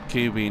catch up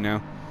Kiwi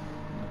now.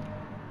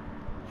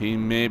 He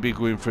may be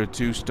going for a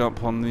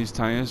 2-stop on these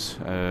tyres.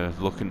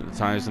 Looking at the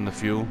tyres and the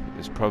fuel,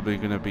 it's probably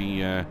going to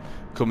be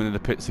coming in the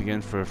pits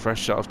again for a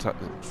fresh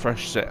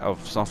set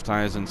of soft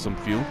tyres and some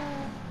fuel.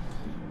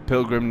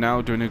 Pilgrim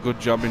now doing a good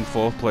job in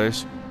 4th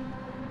place.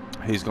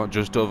 He's got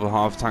just over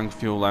half tank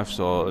fuel left,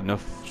 so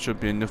should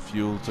be enough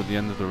fuel to the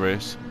end of the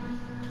race.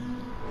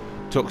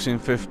 Tux in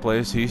 5th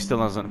place. He still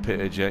hasn't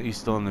pitted yet. He's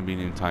still on the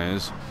medium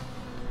tyres.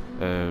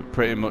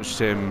 Pretty much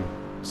same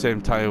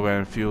tyre wear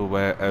and fuel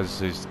wear as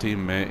his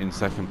teammate in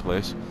 2nd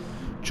place.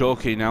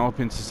 Chalky now up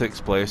into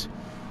 6th place.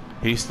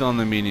 He's still on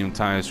the medium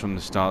tyres from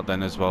the start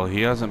then as well.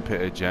 He hasn't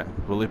pitted yet.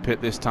 Will he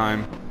pit this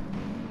time?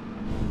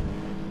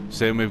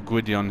 Same with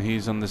Gwydion.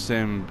 He's on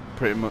the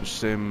pretty much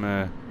same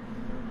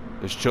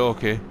as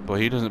Chalky, but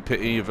he doesn't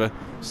pit either.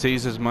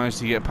 Caesar's managed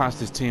to get past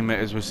his teammate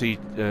as we see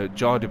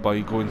Jordy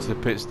Boy go into the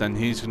pits. Then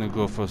he's going to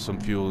go for some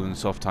fuel and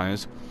soft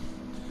tyres.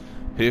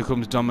 Here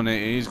comes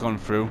Dominator. He's gone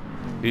through.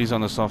 He's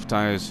on the soft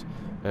tyres.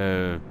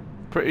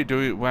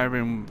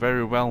 Wearing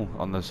very well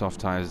on the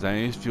soft tyres there.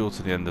 He's fuel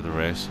to the end of the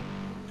race.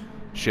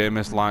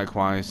 Seamus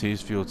likewise,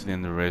 he's fuel to the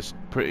end of the race.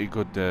 Pretty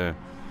good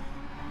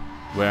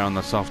wear on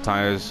the soft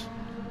tyres.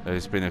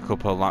 It's been a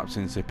couple of laps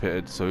since he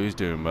pitted, so he's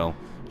doing well.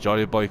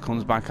 Jolly Boy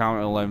comes back out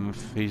at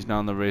 11th. He's now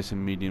on the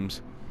racing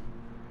mediums.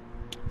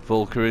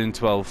 Volker in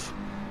 12th.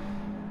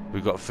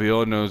 We've got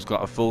Fiona who's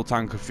got a full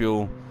tank of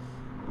fuel.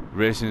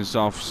 Racing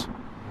softs.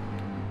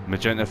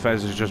 Magenta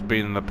Fez has just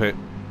been in the pit.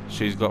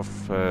 She's got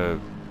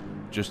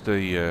just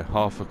a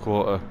half a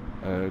quarter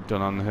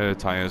done on her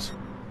tyres.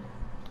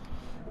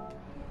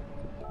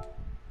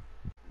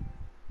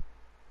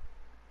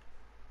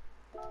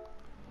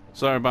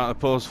 Sorry about the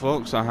pause,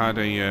 folks. I had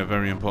a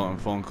very important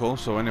phone call.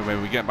 So anyway,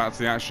 we get back to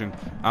the action.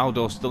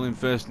 Aldo's still in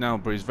 1st now,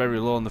 but he's very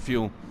low on the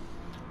fuel.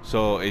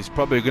 So he's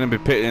probably going to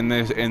be pitting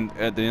this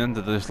at the end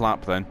of this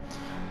lap then.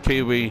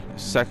 Kiwi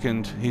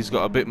 2nd. He's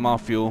got a bit more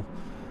fuel.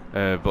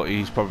 But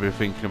he's probably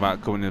thinking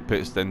about coming in the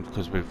pits then,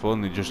 because we've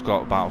only just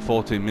got about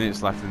 14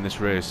 minutes left in this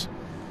race.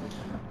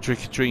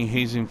 Tricky Tree,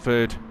 he's in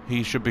 3rd.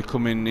 He should be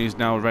coming. He's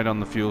now red on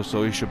the fuel,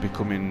 so he should be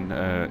coming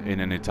in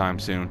any time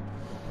soon.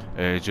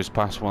 Just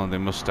past one of the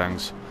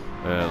Mustangs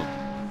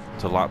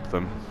to lap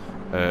them.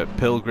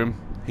 Pilgrim,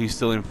 he's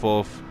still in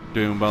 4th,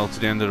 doing well to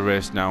the end of the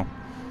race now.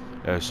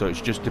 So it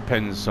just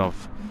depends of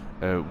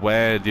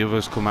where the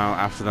others come out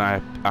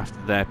after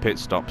their pit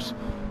stops.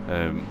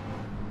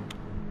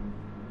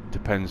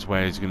 Depends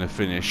where he's going to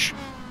finish.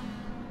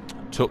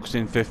 Tux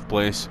in 5th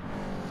place.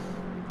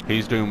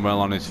 He's doing well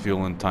on his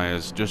fuel and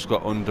tyres. Just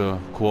got under a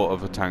quarter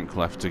of a tank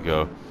left to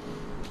go.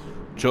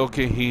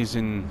 Chalky, he's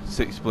in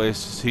 6th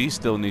place. He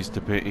still needs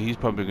to pit. He's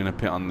probably going to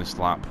pit on this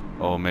lap,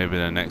 or maybe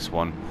the next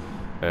one,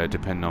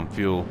 depending on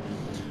fuel.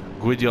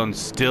 Gwydion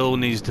still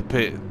needs to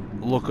pit.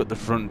 look at the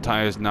front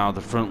tyres now.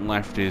 The front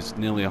left is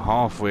nearly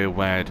halfway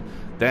weared.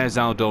 There's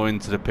Aldo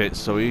into the pits,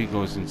 so he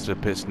goes into the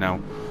pits now.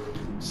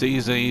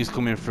 Caesar, he's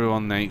coming through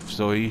on 8th,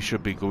 so he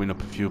should be going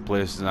up a few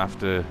places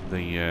after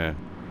the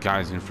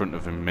guys in front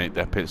of him make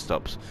their pit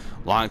stops.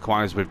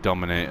 Likewise with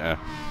Dominator.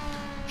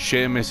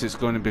 Sheamus, it's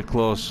going to be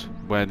close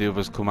where the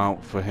others come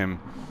out for him.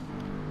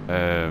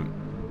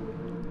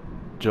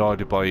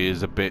 Geordie Boy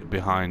is a bit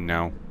behind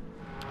now.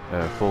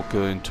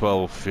 Fulker in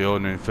 12th,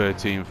 Fiona in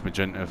 13th,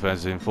 Magenta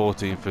Fez in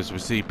 14th. As we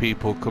see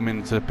people coming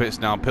into the pits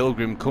now.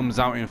 Pilgrim comes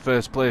out in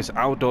 1st place.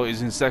 Aldo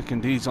is in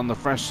 2nd. He's on the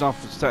fresh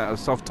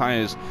soft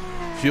tyres.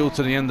 Fuel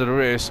to the end of the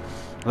race.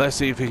 Let's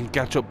see if he can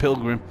catch up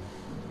Pilgrim.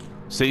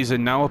 Caesar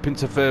now up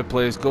into 3rd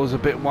place. Goes a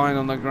bit wide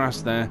on the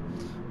grass there,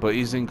 but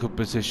he's in good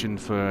position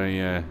for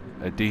a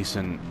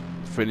decent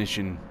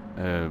finishing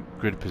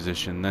grid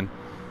position then.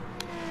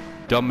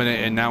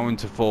 Dominator now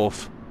into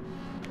 4th.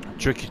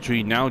 Tricky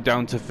Tree now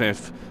down to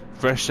 5th.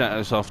 Fresh set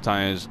of soft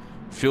tyres.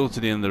 Fuel to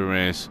the end of the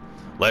race.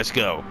 Let's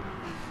go.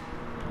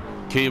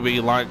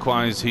 Kiwi,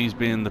 likewise, he's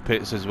been in the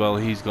pits as well.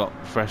 He's got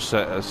fresh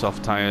set of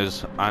soft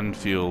tyres and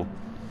fuel.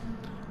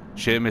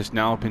 Sheamus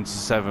now up into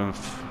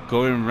 7th.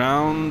 Going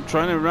round,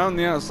 trying to round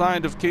the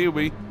outside of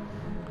Kiwi.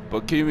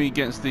 But Kiwi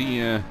gets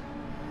the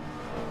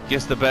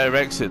better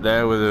exit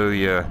there with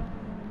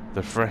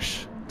the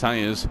fresh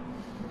tyres.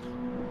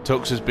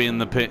 Tux has been in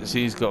the pits.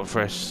 He's got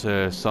fresh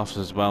softs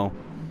as well.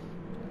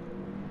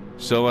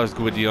 So has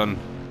Gwydion.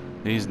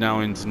 He's now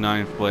into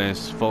 9th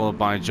place, followed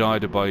by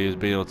Geordie Boy, who's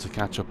been able to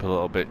catch up a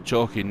little bit.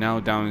 Chalky now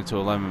down into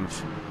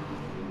 11th.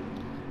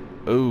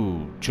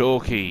 Ooh,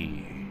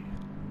 Chalky.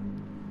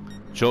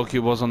 Chalky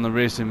was on the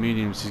racing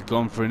mediums. He's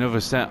gone for another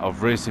set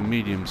of racing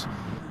mediums.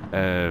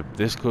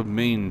 This could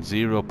mean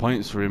 0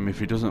 points for him if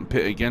he doesn't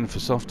pit again for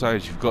soft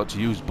tyres. You've got to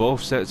use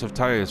both sets of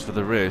tyres for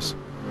the race.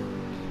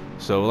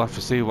 So we'll have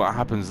to see what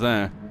happens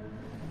there.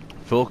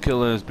 Phil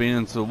Killer has been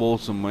into the wall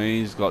somewhere.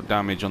 He's got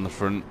damage on the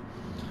front.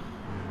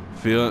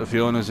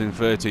 Fiona's in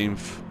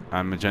 13th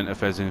and Magenta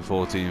Fez in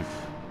 14th.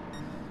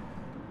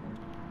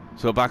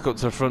 So back up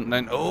to the front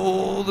then.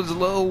 Oh, there's a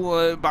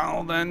little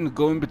battle then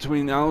going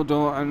between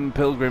Aldo and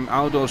Pilgrim.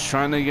 Aldo's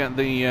trying to get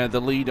the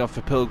lead off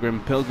of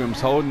Pilgrim.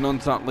 Pilgrim's holding on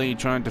to that lead,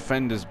 trying to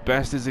defend as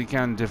best as he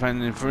can,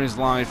 defending for his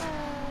life.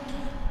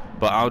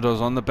 But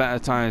Aldo's on the better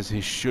tyres. He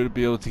should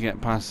be able to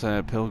get past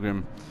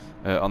Pilgrim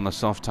on the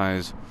soft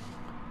tyres.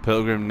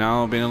 Pilgrim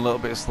now being a little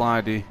bit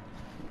slidey.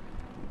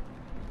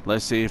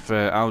 Let's see if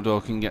Aldo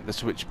can get the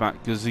switch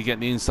back. Does he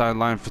get the inside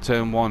line for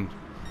turn 1?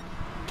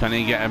 Can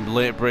he get a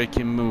late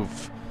braking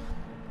move?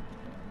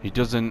 He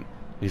doesn't.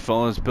 He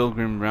follows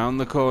Pilgrim round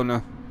the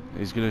corner.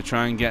 He's going to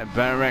try and get a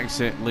better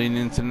exit,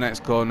 leaning into the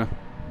next corner.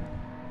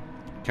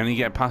 Can he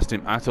get past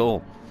him at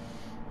all?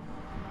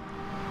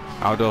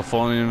 Aldo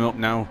following him up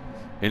now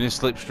in his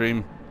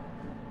slipstream.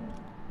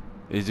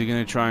 Is he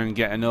going to try and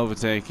get an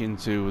overtake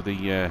into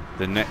the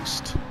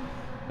next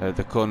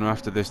the corner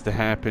after this, the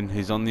hairpin?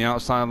 He's on the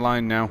outside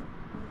line now.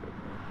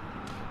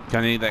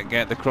 Can he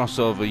get the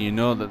crossover? You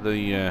know that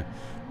the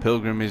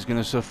Pilgrim is going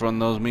to suffer on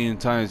those medium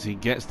tyres. He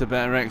gets the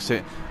better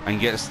exit and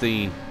gets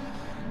the...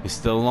 He's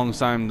still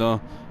alongside him though,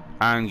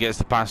 and gets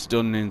the pass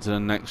done into the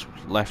next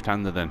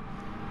left-hander then.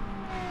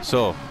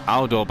 So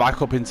Aldo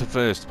back up into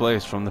 1st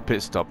place from the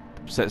pit stop.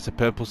 Sets the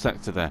purple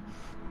sector there.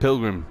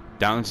 Pilgrim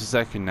down to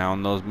 2nd now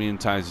on those medium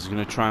tyres. He's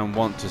going to try and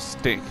want to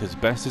stick as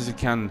best as he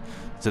can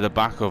to the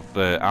back of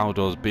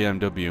Aldo's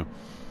BMW.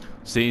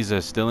 Caesar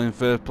still in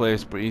 3rd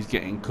place, but he's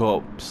getting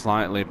caught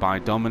slightly by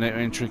Dominator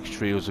and Tricky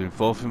Tree, who's in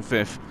 4th and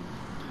 5th.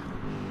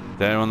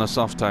 They're on the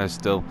soft tyres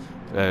still.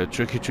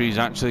 Tricky Tree's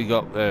actually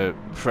got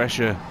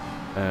fresher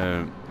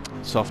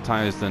soft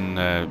tyres than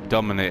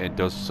Dominator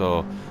does,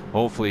 so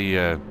hopefully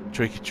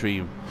Tricky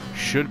Tree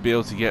should be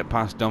able to get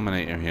past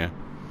Dominator here.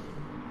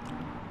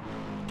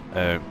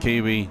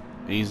 Kiwi,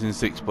 he's in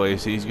 6th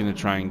place. He's going to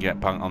try and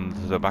get back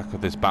onto the back of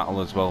this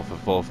battle as well for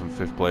 4th and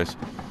 5th place.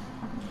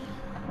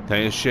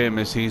 There's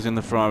Sheamus. He's in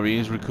the Ferrari.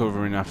 He's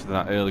recovering after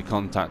that early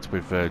contact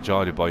with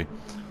Geordie Boy.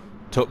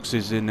 Tux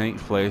is in 8th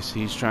place.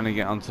 He's trying to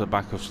get onto the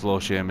back of slow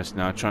Sheamus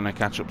now, trying to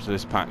catch up to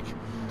this pack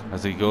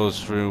as he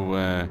goes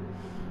through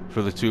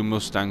the 2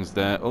 Mustangs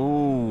there.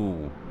 Oh,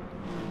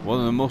 one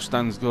of the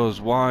Mustangs goes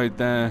wide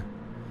there.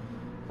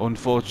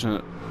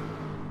 Unfortunate.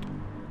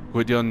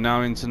 Gwydion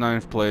now into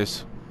 9th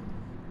place.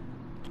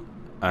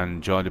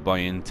 And Geordie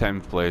Boy in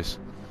 10th place.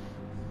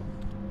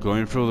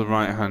 Going through the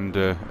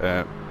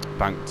right-hander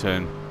bank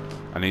turn,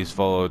 and he's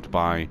followed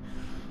by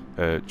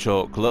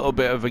Choke. A little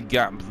bit of a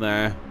gap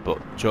there, but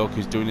Choke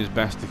is doing his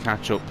best to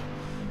catch up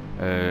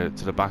to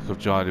the back of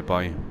Geordie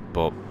Boy,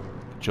 but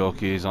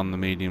Choke is on the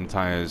medium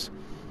tyres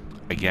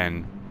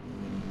again.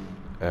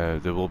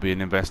 There will be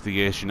an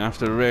investigation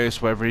after the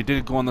race whether he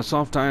did go on the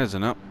soft tyres or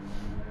not,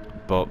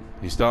 but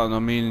he started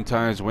on medium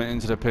tyres, went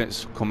into the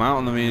pits, come out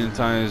on the medium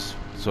tyres.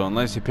 So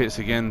unless he pits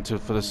again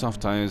for the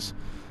soft tyres,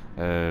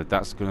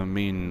 that's going to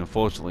mean,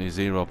 unfortunately,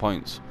 0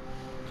 points.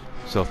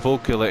 So Full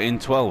Killer in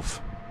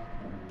 12th.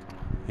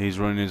 He's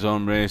running his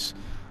own race.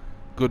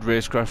 good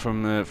racecraft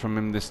from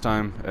him this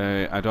time.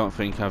 I don't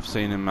think I've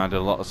seen him add a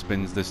lot of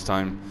spins this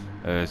time.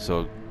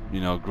 So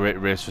you know,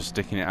 great race for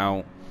sticking it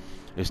out.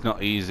 It's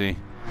not easy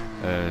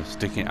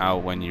sticking it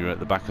out when you're at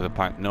the back of the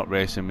pack, not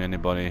racing with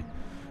anybody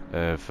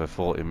for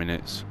 40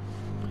 minutes.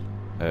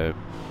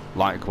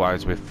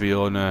 Likewise with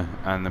Fiona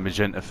and the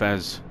Magenta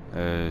Fez.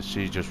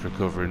 She's just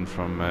recovering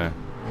from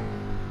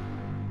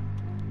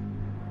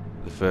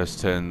the first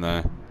turn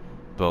there,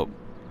 but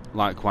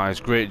likewise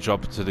great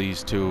job to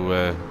these two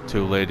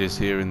ladies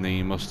here in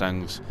the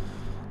Mustangs.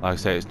 Like I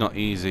say, it's not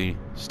easy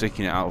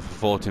sticking it out for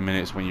 40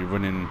 minutes when you're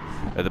running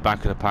at the back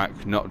of the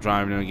pack, not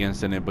driving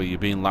against anybody, you're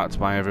being lapped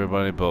by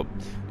everybody, but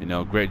you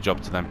know, great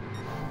job to them.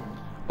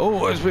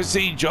 Oh, as we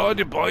see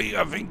Geordie Boy,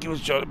 I think it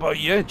was Geordie Boy,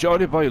 yeah,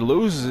 Geordie Boy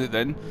loses it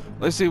then.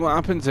 Let's see what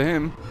happened to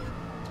him.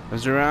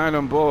 As they're right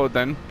on board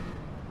then.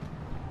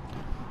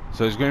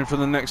 So he's going for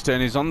the next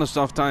turn, he's on the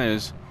soft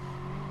tyres.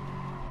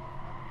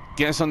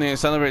 Gets on the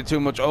accelerator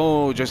too much.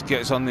 Oh, just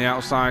gets on the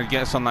outside,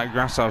 gets on that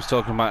grass I was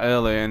talking about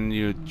earlier, and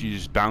you're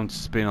just bound to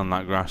spin on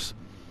that grass.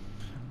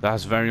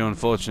 That's very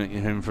unfortunate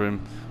for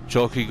him.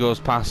 Chalky goes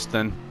past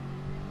then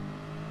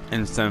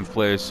in 7th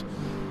place.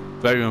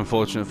 Very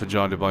unfortunate for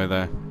Geordie Boy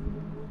there.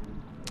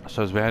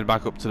 So as we head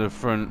back up to the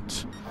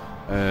front,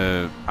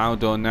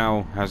 Aldo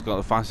now has got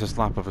the fastest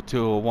lap of a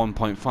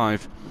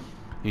 2:01.5.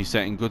 He's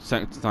setting good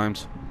sector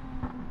times.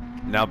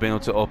 Now being able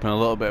to open a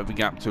little bit of a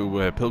gap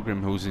to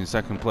Pilgrim, who's in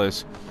 2nd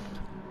place.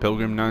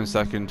 Pilgrim now in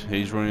 2nd.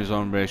 He's running his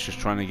own race, just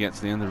trying to get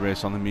to the end of the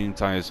race on the medium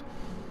tyres.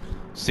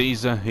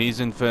 Caesar, he's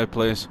in 3rd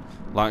place,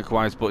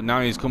 likewise, but now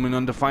he's coming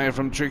under fire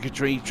from Tricky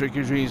Tree.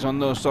 Tricky Tree's on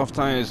those soft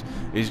tyres.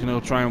 He's going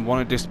to try and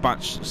want to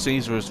dispatch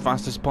Caesar as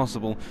fast as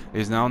possible.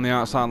 He's now on the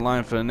outside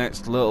line for the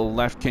next little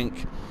left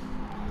kink.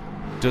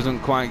 Doesn't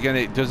quite get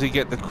it. Does he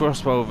get the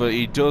crossover?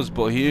 He does,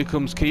 but here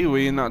comes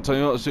Kiwi in that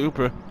Toyota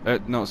Supra.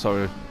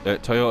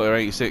 Toyota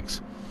 86.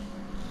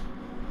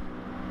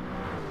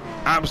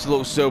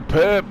 Absolute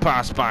superb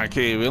pass by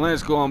Kiwi.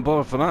 Let's go on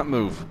board for that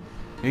move.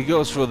 He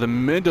goes for the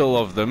middle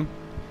of them.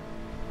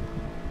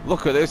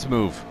 Look at this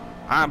move.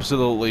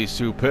 Absolutely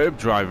superb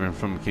driving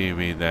from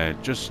Kiwi there.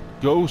 Just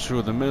goes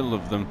through the middle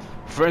of them.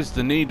 Threads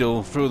the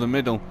needle through the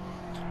middle.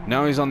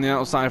 Now he's on the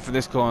outside for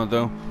this corner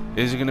though.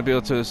 Is he going to be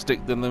able to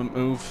stick the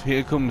move?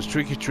 Here comes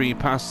Tricky Tree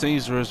past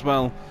Caesar as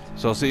well.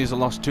 So Caesar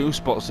lost 2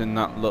 spots in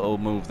that little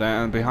move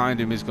there. And behind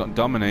him he's got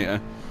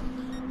Dominator.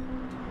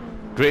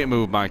 Great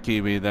move by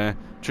Kiwi there.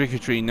 Tricky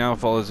Tree now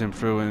follows him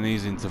through and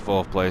he's into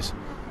 4th place.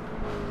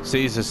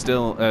 Caesar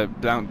still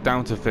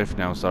down to 5th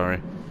now,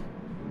 sorry.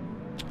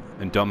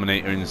 And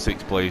Dominator in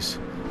 6th place.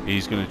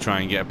 He's going to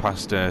try and get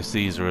past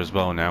Caesar as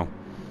well now.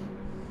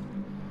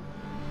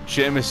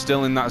 Seamus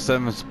still in that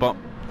 7th spot.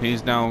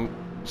 He's now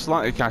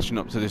slightly catching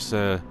up to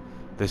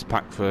this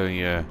pack for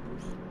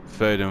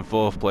 3rd and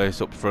 4th place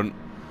up front.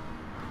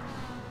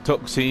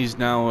 Tux, he's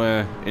now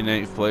in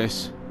 8th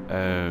place.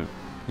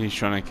 He's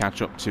trying to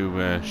catch up to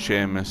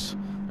Seamus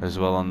as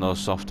well on those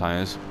soft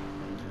tyres.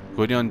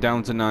 Gwydion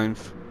down to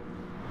 9th.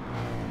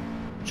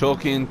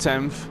 Chalky in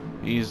 10th.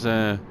 He's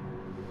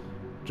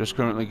just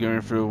currently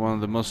going through one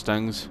of the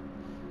Mustangs.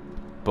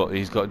 But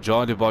he's got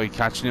Geordie Boy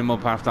catching him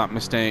up after that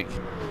mistake.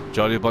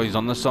 Geordie Boy's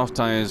on the soft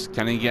tyres.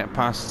 Can he get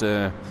past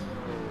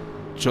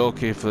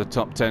Chalky for the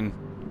top 10?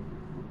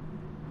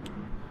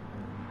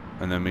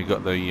 And then we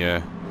got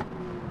the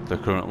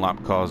current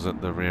lap cars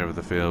at the rear of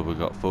the field. We've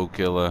got Full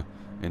Killer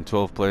in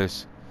 12th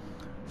place,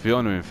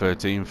 Fiona in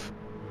 13th,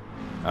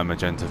 and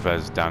Magenta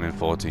Fez down in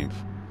 14th.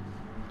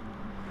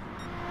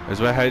 As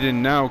we're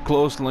heading now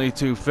closely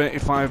to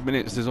 35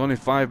 minutes, there's only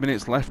 5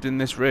 minutes left in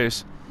this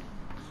race.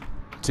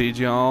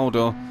 TGR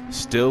Aldo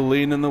still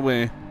leading the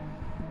way.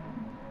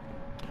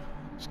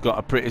 It's got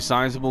a pretty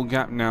sizable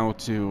gap now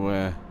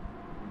to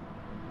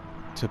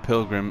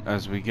Pilgrim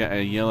as we get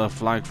a yellow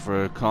flag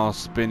for a car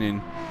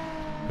spinning.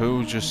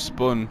 Who just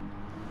spun?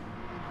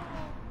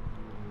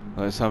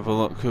 Let's have a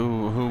look.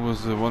 Who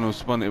was the one who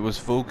spun? It was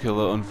Full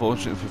Killer.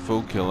 Unfortunate for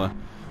Full Killer.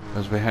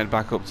 As we head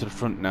back up to the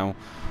front now.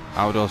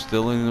 Aldo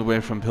still in the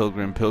way from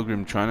Pilgrim.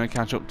 Pilgrim trying to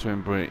catch up to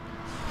him, but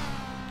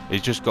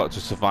he's just got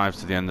to survive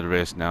to the end of the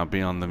race now.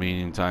 Be on the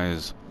medium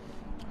tyres.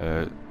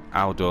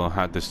 Aldo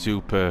had the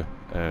super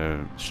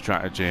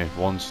strategy,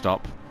 1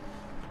 stop,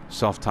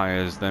 soft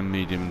tyres, then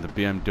medium. The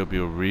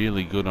BMW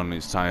really good on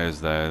its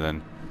tyres there.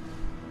 Then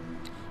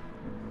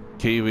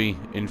Kiwi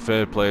in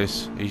 3rd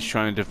place. He's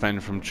trying to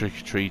defend from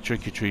Tricky Tree.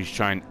 Tricky Tree's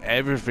trying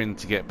everything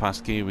to get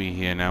past Kiwi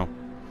here now.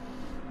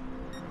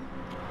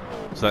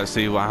 So let's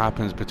see what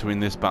happens between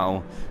this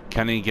battle.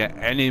 Can he get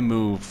any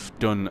move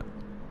done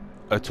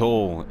at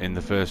all in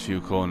the first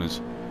few corners?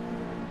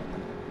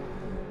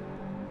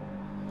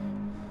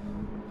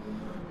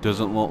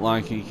 Doesn't look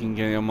like he can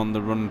get him on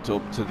the run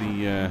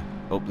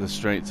up the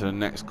straight to the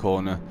next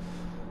corner.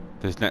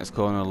 This next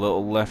corner, a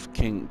little left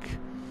kink.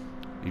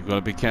 You've got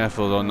to be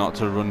careful though not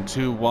to run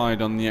too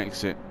wide on the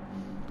exit.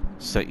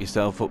 Set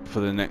yourself up for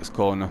the next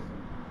corner.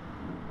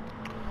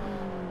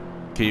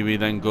 Kiwi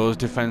then goes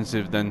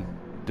defensive, then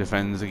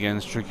defends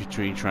against Tricky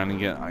Tree, trying to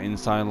get that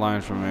inside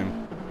line from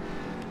him.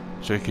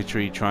 Tricky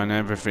Tree trying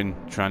everything,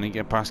 trying to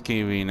get past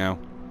Kiwi now,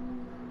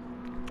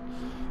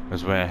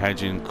 as we're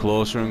hedging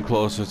closer and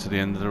closer to the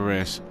end of the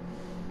race.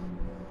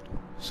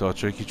 So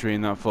Tricky Tree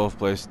in that 4th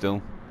place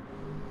still.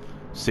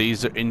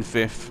 Caesar in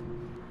 5th.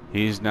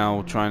 He's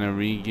now trying to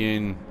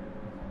regain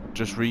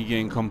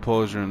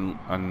composure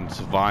and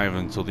survive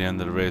until the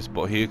end of the race.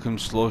 But here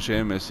comes Slow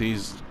Seamus.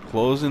 He's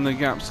closing the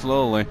gap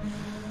slowly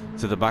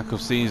to the back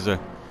of Caesar.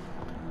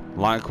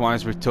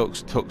 Likewise with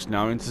Tux. Tux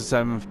now into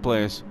 7th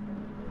place.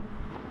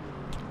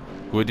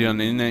 Gwydion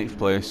in 8th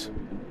place.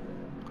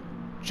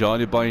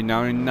 Geordie Boy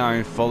now in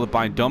 9th, followed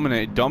by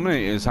Dominator.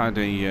 Dominator's had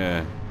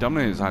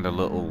a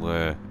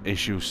little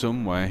issue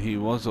somewhere. He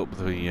was up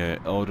the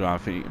order, I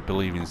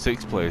believe in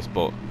 6th place,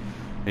 but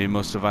he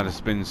must have had a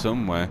spin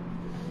somewhere.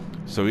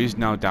 So he's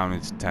now down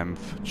into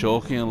 10th.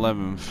 Chalky in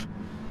 11th.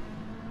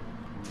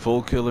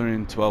 Full Killer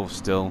in 12th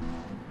still.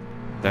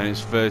 Then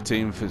it's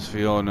 13th, it's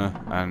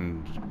Fiona,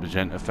 and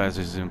Magenta Fez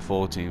is in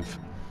 14th.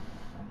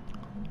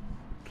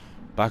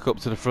 Back up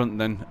to the front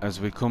then, as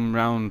we come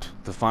round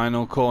the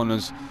final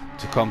corners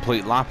to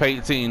complete lap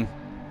 18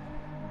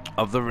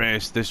 of the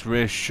race. This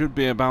race should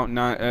be about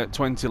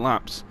 20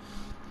 laps.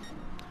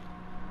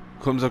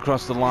 Comes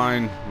across the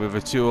line with a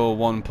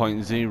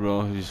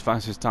 2:01.0. His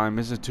fastest time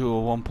is a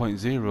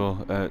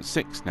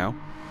 2:01.06 now.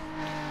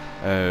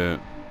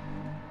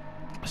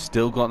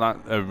 Still got that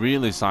a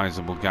really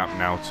sizable gap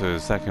now to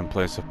 2nd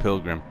place of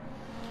Pilgrim.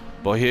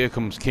 But here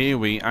comes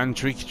Kiwi and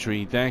Tricky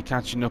Tree. They're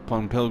catching up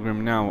on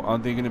Pilgrim now. Are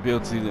they going to be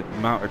able to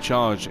mount a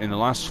charge in the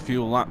last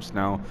few laps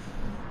now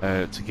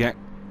to get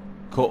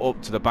caught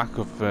up to the back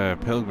of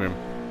Pilgrim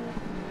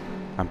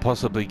and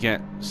possibly get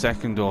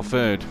 2nd or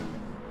 3rd?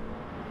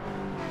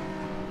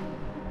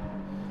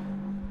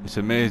 It's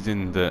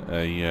amazing that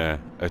a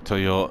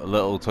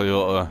little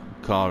Toyota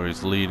car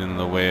is leading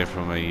the way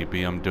from a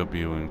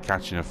BMW and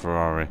catching a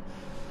Ferrari.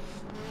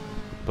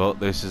 But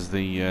this is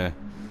the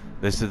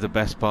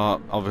best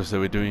part. Obviously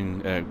we're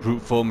doing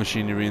Group 4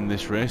 machinery in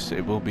this race.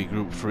 It will be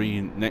Group 3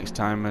 next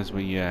time as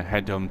we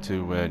head on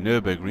to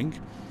Nürburgring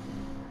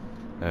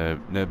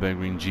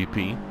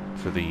GP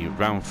for the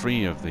round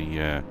 3 of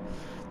the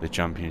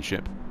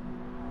championship.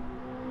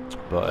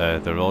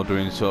 But they're all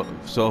doing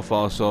so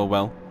far so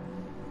well,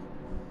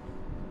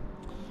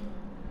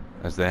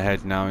 as they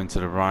head now into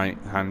the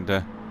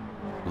right-hander,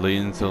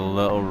 lean to the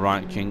little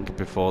right kink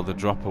before the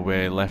drop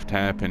away left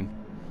hairpin.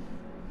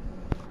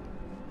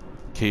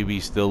 Kiwi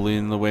still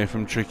leading the way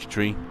from Tricky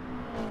Tree.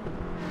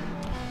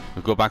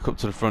 We'll go back up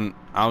to the front.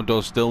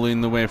 Aldo still leading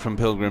the way from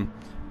Pilgrim.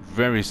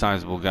 Very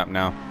sizable gap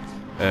now.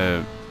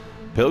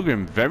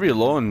 Pilgrim very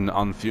low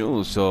on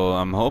fuel, so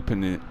I'm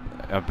hoping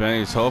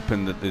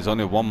that there's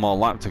only one more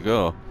lap to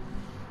go.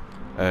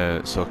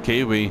 So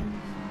Kiwi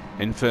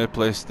in 3rd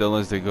place still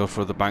as they go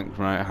for the bank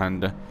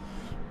right-hander.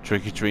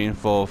 Tricky Tree in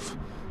 4th.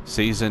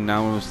 Caesar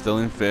now still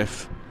in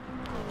 5th.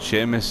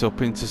 Seamus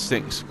up into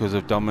 6th because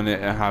of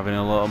Dominator having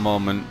a little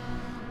moment.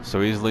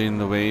 So he's leading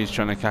the way. He's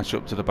trying to catch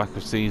up to the back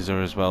of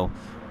Caesar as well.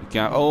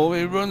 Oh,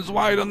 he runs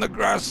wide on the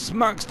grass,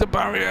 smacks the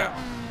barrier.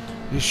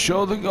 He's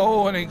sure to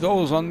go, and he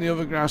goes on the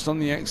other grass on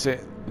the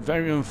exit.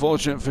 Very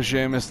unfortunate for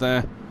Seamus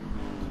there.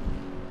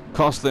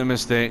 Costly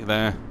mistake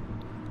there.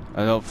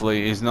 And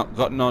hopefully he's not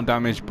got no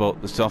damage,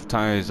 but the soft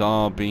tyres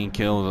are being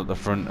killed at the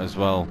front as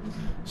well.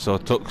 So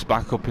Tuck's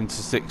back up into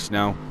 6th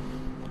now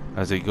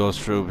as he goes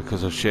through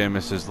because of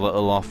Seamus's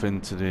little off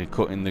into the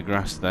cut in the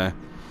grass there.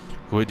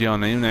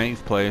 Gwydion in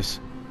 8th place.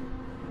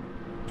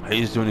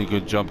 He's doing a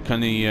good job.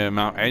 Can he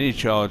mount any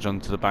charge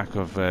onto the back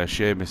of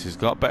Seamus? He's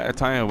got better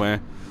tyre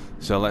wear,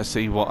 so let's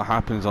see what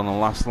happens on the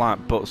last lap.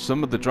 But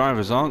some of the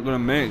drivers aren't going to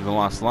make the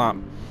last lap.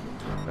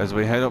 As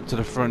we head up to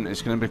the front,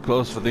 it's going to be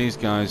close for these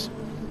guys.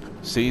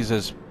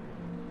 Caesar's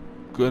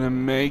going to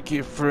make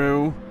it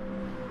through.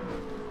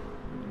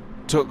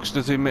 Tux,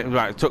 does he make,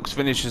 right, Tux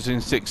finishes in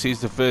 6th.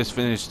 He's the first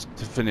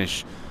to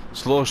finish.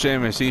 Slow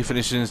Seamus, he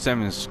finishes in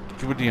 7th.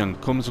 Gwydion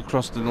comes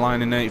across the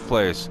line in 8th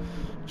place.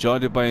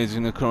 Geordie Boy is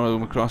going to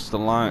come across the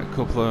line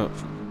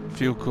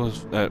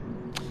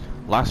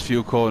last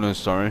few corners,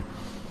 sorry,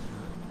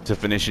 to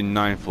finish in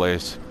 9th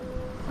place.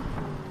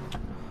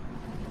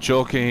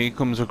 Chalky, he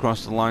comes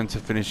across the line to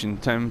finish in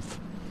 10th,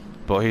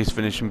 but his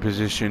finishing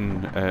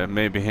position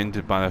may be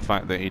hindered by the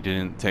fact that he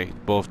didn't take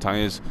both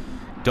tyres.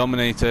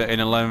 Dominator in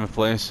 11th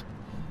place,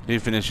 he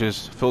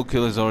finishes. Full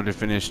Killer's already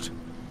finished.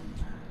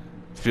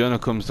 Fiona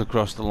comes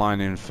across the line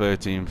in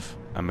 13th,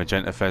 and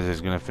Magenta Fez is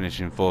going to finish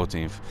in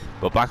 14th.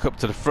 But back up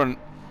to the front,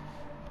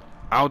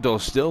 Aldo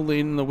still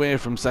leading the way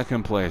from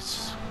 2nd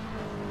place.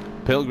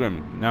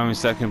 Pilgrim now in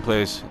 2nd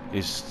place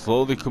is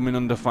slowly coming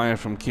under fire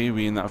from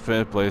Kiwi in that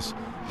 3rd place.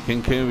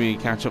 Can Kiwi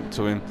catch up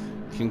to him?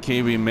 Can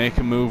Kiwi make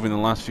a move in the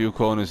last few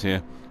corners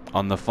here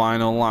on the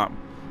final lap?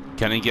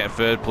 Can he get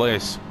 3rd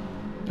place?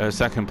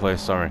 2nd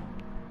place, sorry.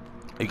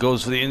 He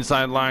goes for the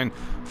inside line.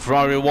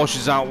 Ferrari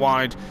washes out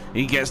wide.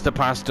 He gets the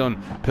pass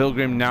done.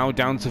 Pilgrim now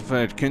down to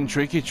 3rd. Can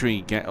Tricky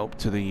Tree get up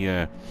to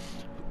the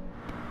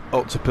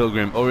up to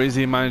Pilgrim, or is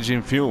he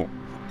managing fuel?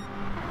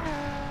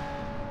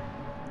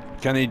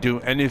 Can he do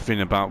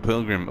anything about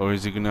Pilgrim, or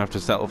is he going to have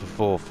to settle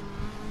for 4th?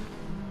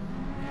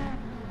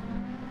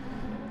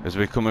 as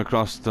we come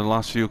across the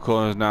last few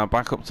corners now,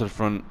 back up to the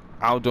front.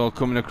 Aldo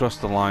coming across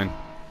the line.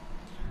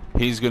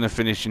 He's going to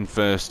finish in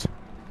first.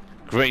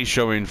 Great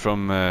showing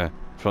from the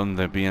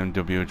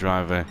BMW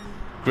driver.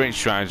 Great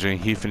strategy.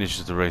 He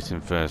finishes the race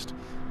in first.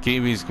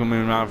 Kiwi's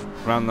coming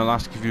around the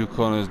last few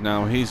corners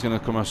now. He's going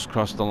to come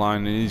across the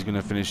line and he's going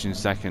to finish in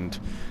second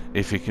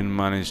if he can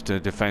manage to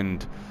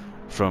defend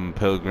from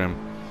Pilgrim.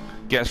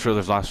 Gets through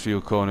the last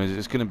few corners.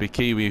 It's going to be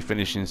Kiwi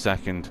finishing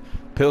second.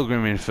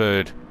 Pilgrim in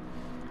third.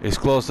 It's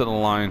close to the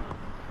line.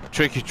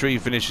 Tricky Tree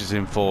finishes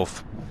in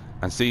fourth.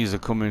 And Caesar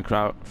coming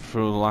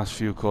through the last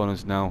few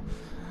corners now.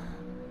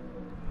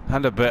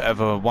 Had a bit of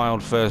a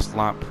wild first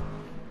lap.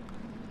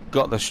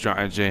 Got the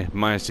strategy.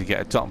 Managed to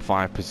get a top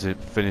 5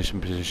 finishing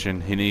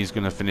position. And he's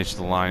going to finish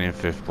the line in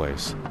 5th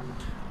place.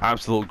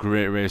 Absolute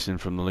great racing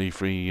from the Lee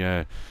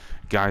 3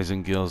 guys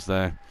and girls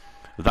there.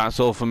 That's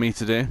all for me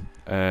today.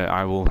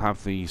 I will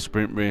have the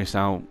sprint race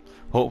out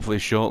hopefully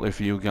shortly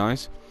for you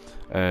guys.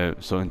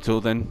 So until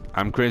then,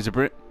 I'm Crazy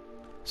Brit.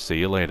 See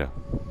you later.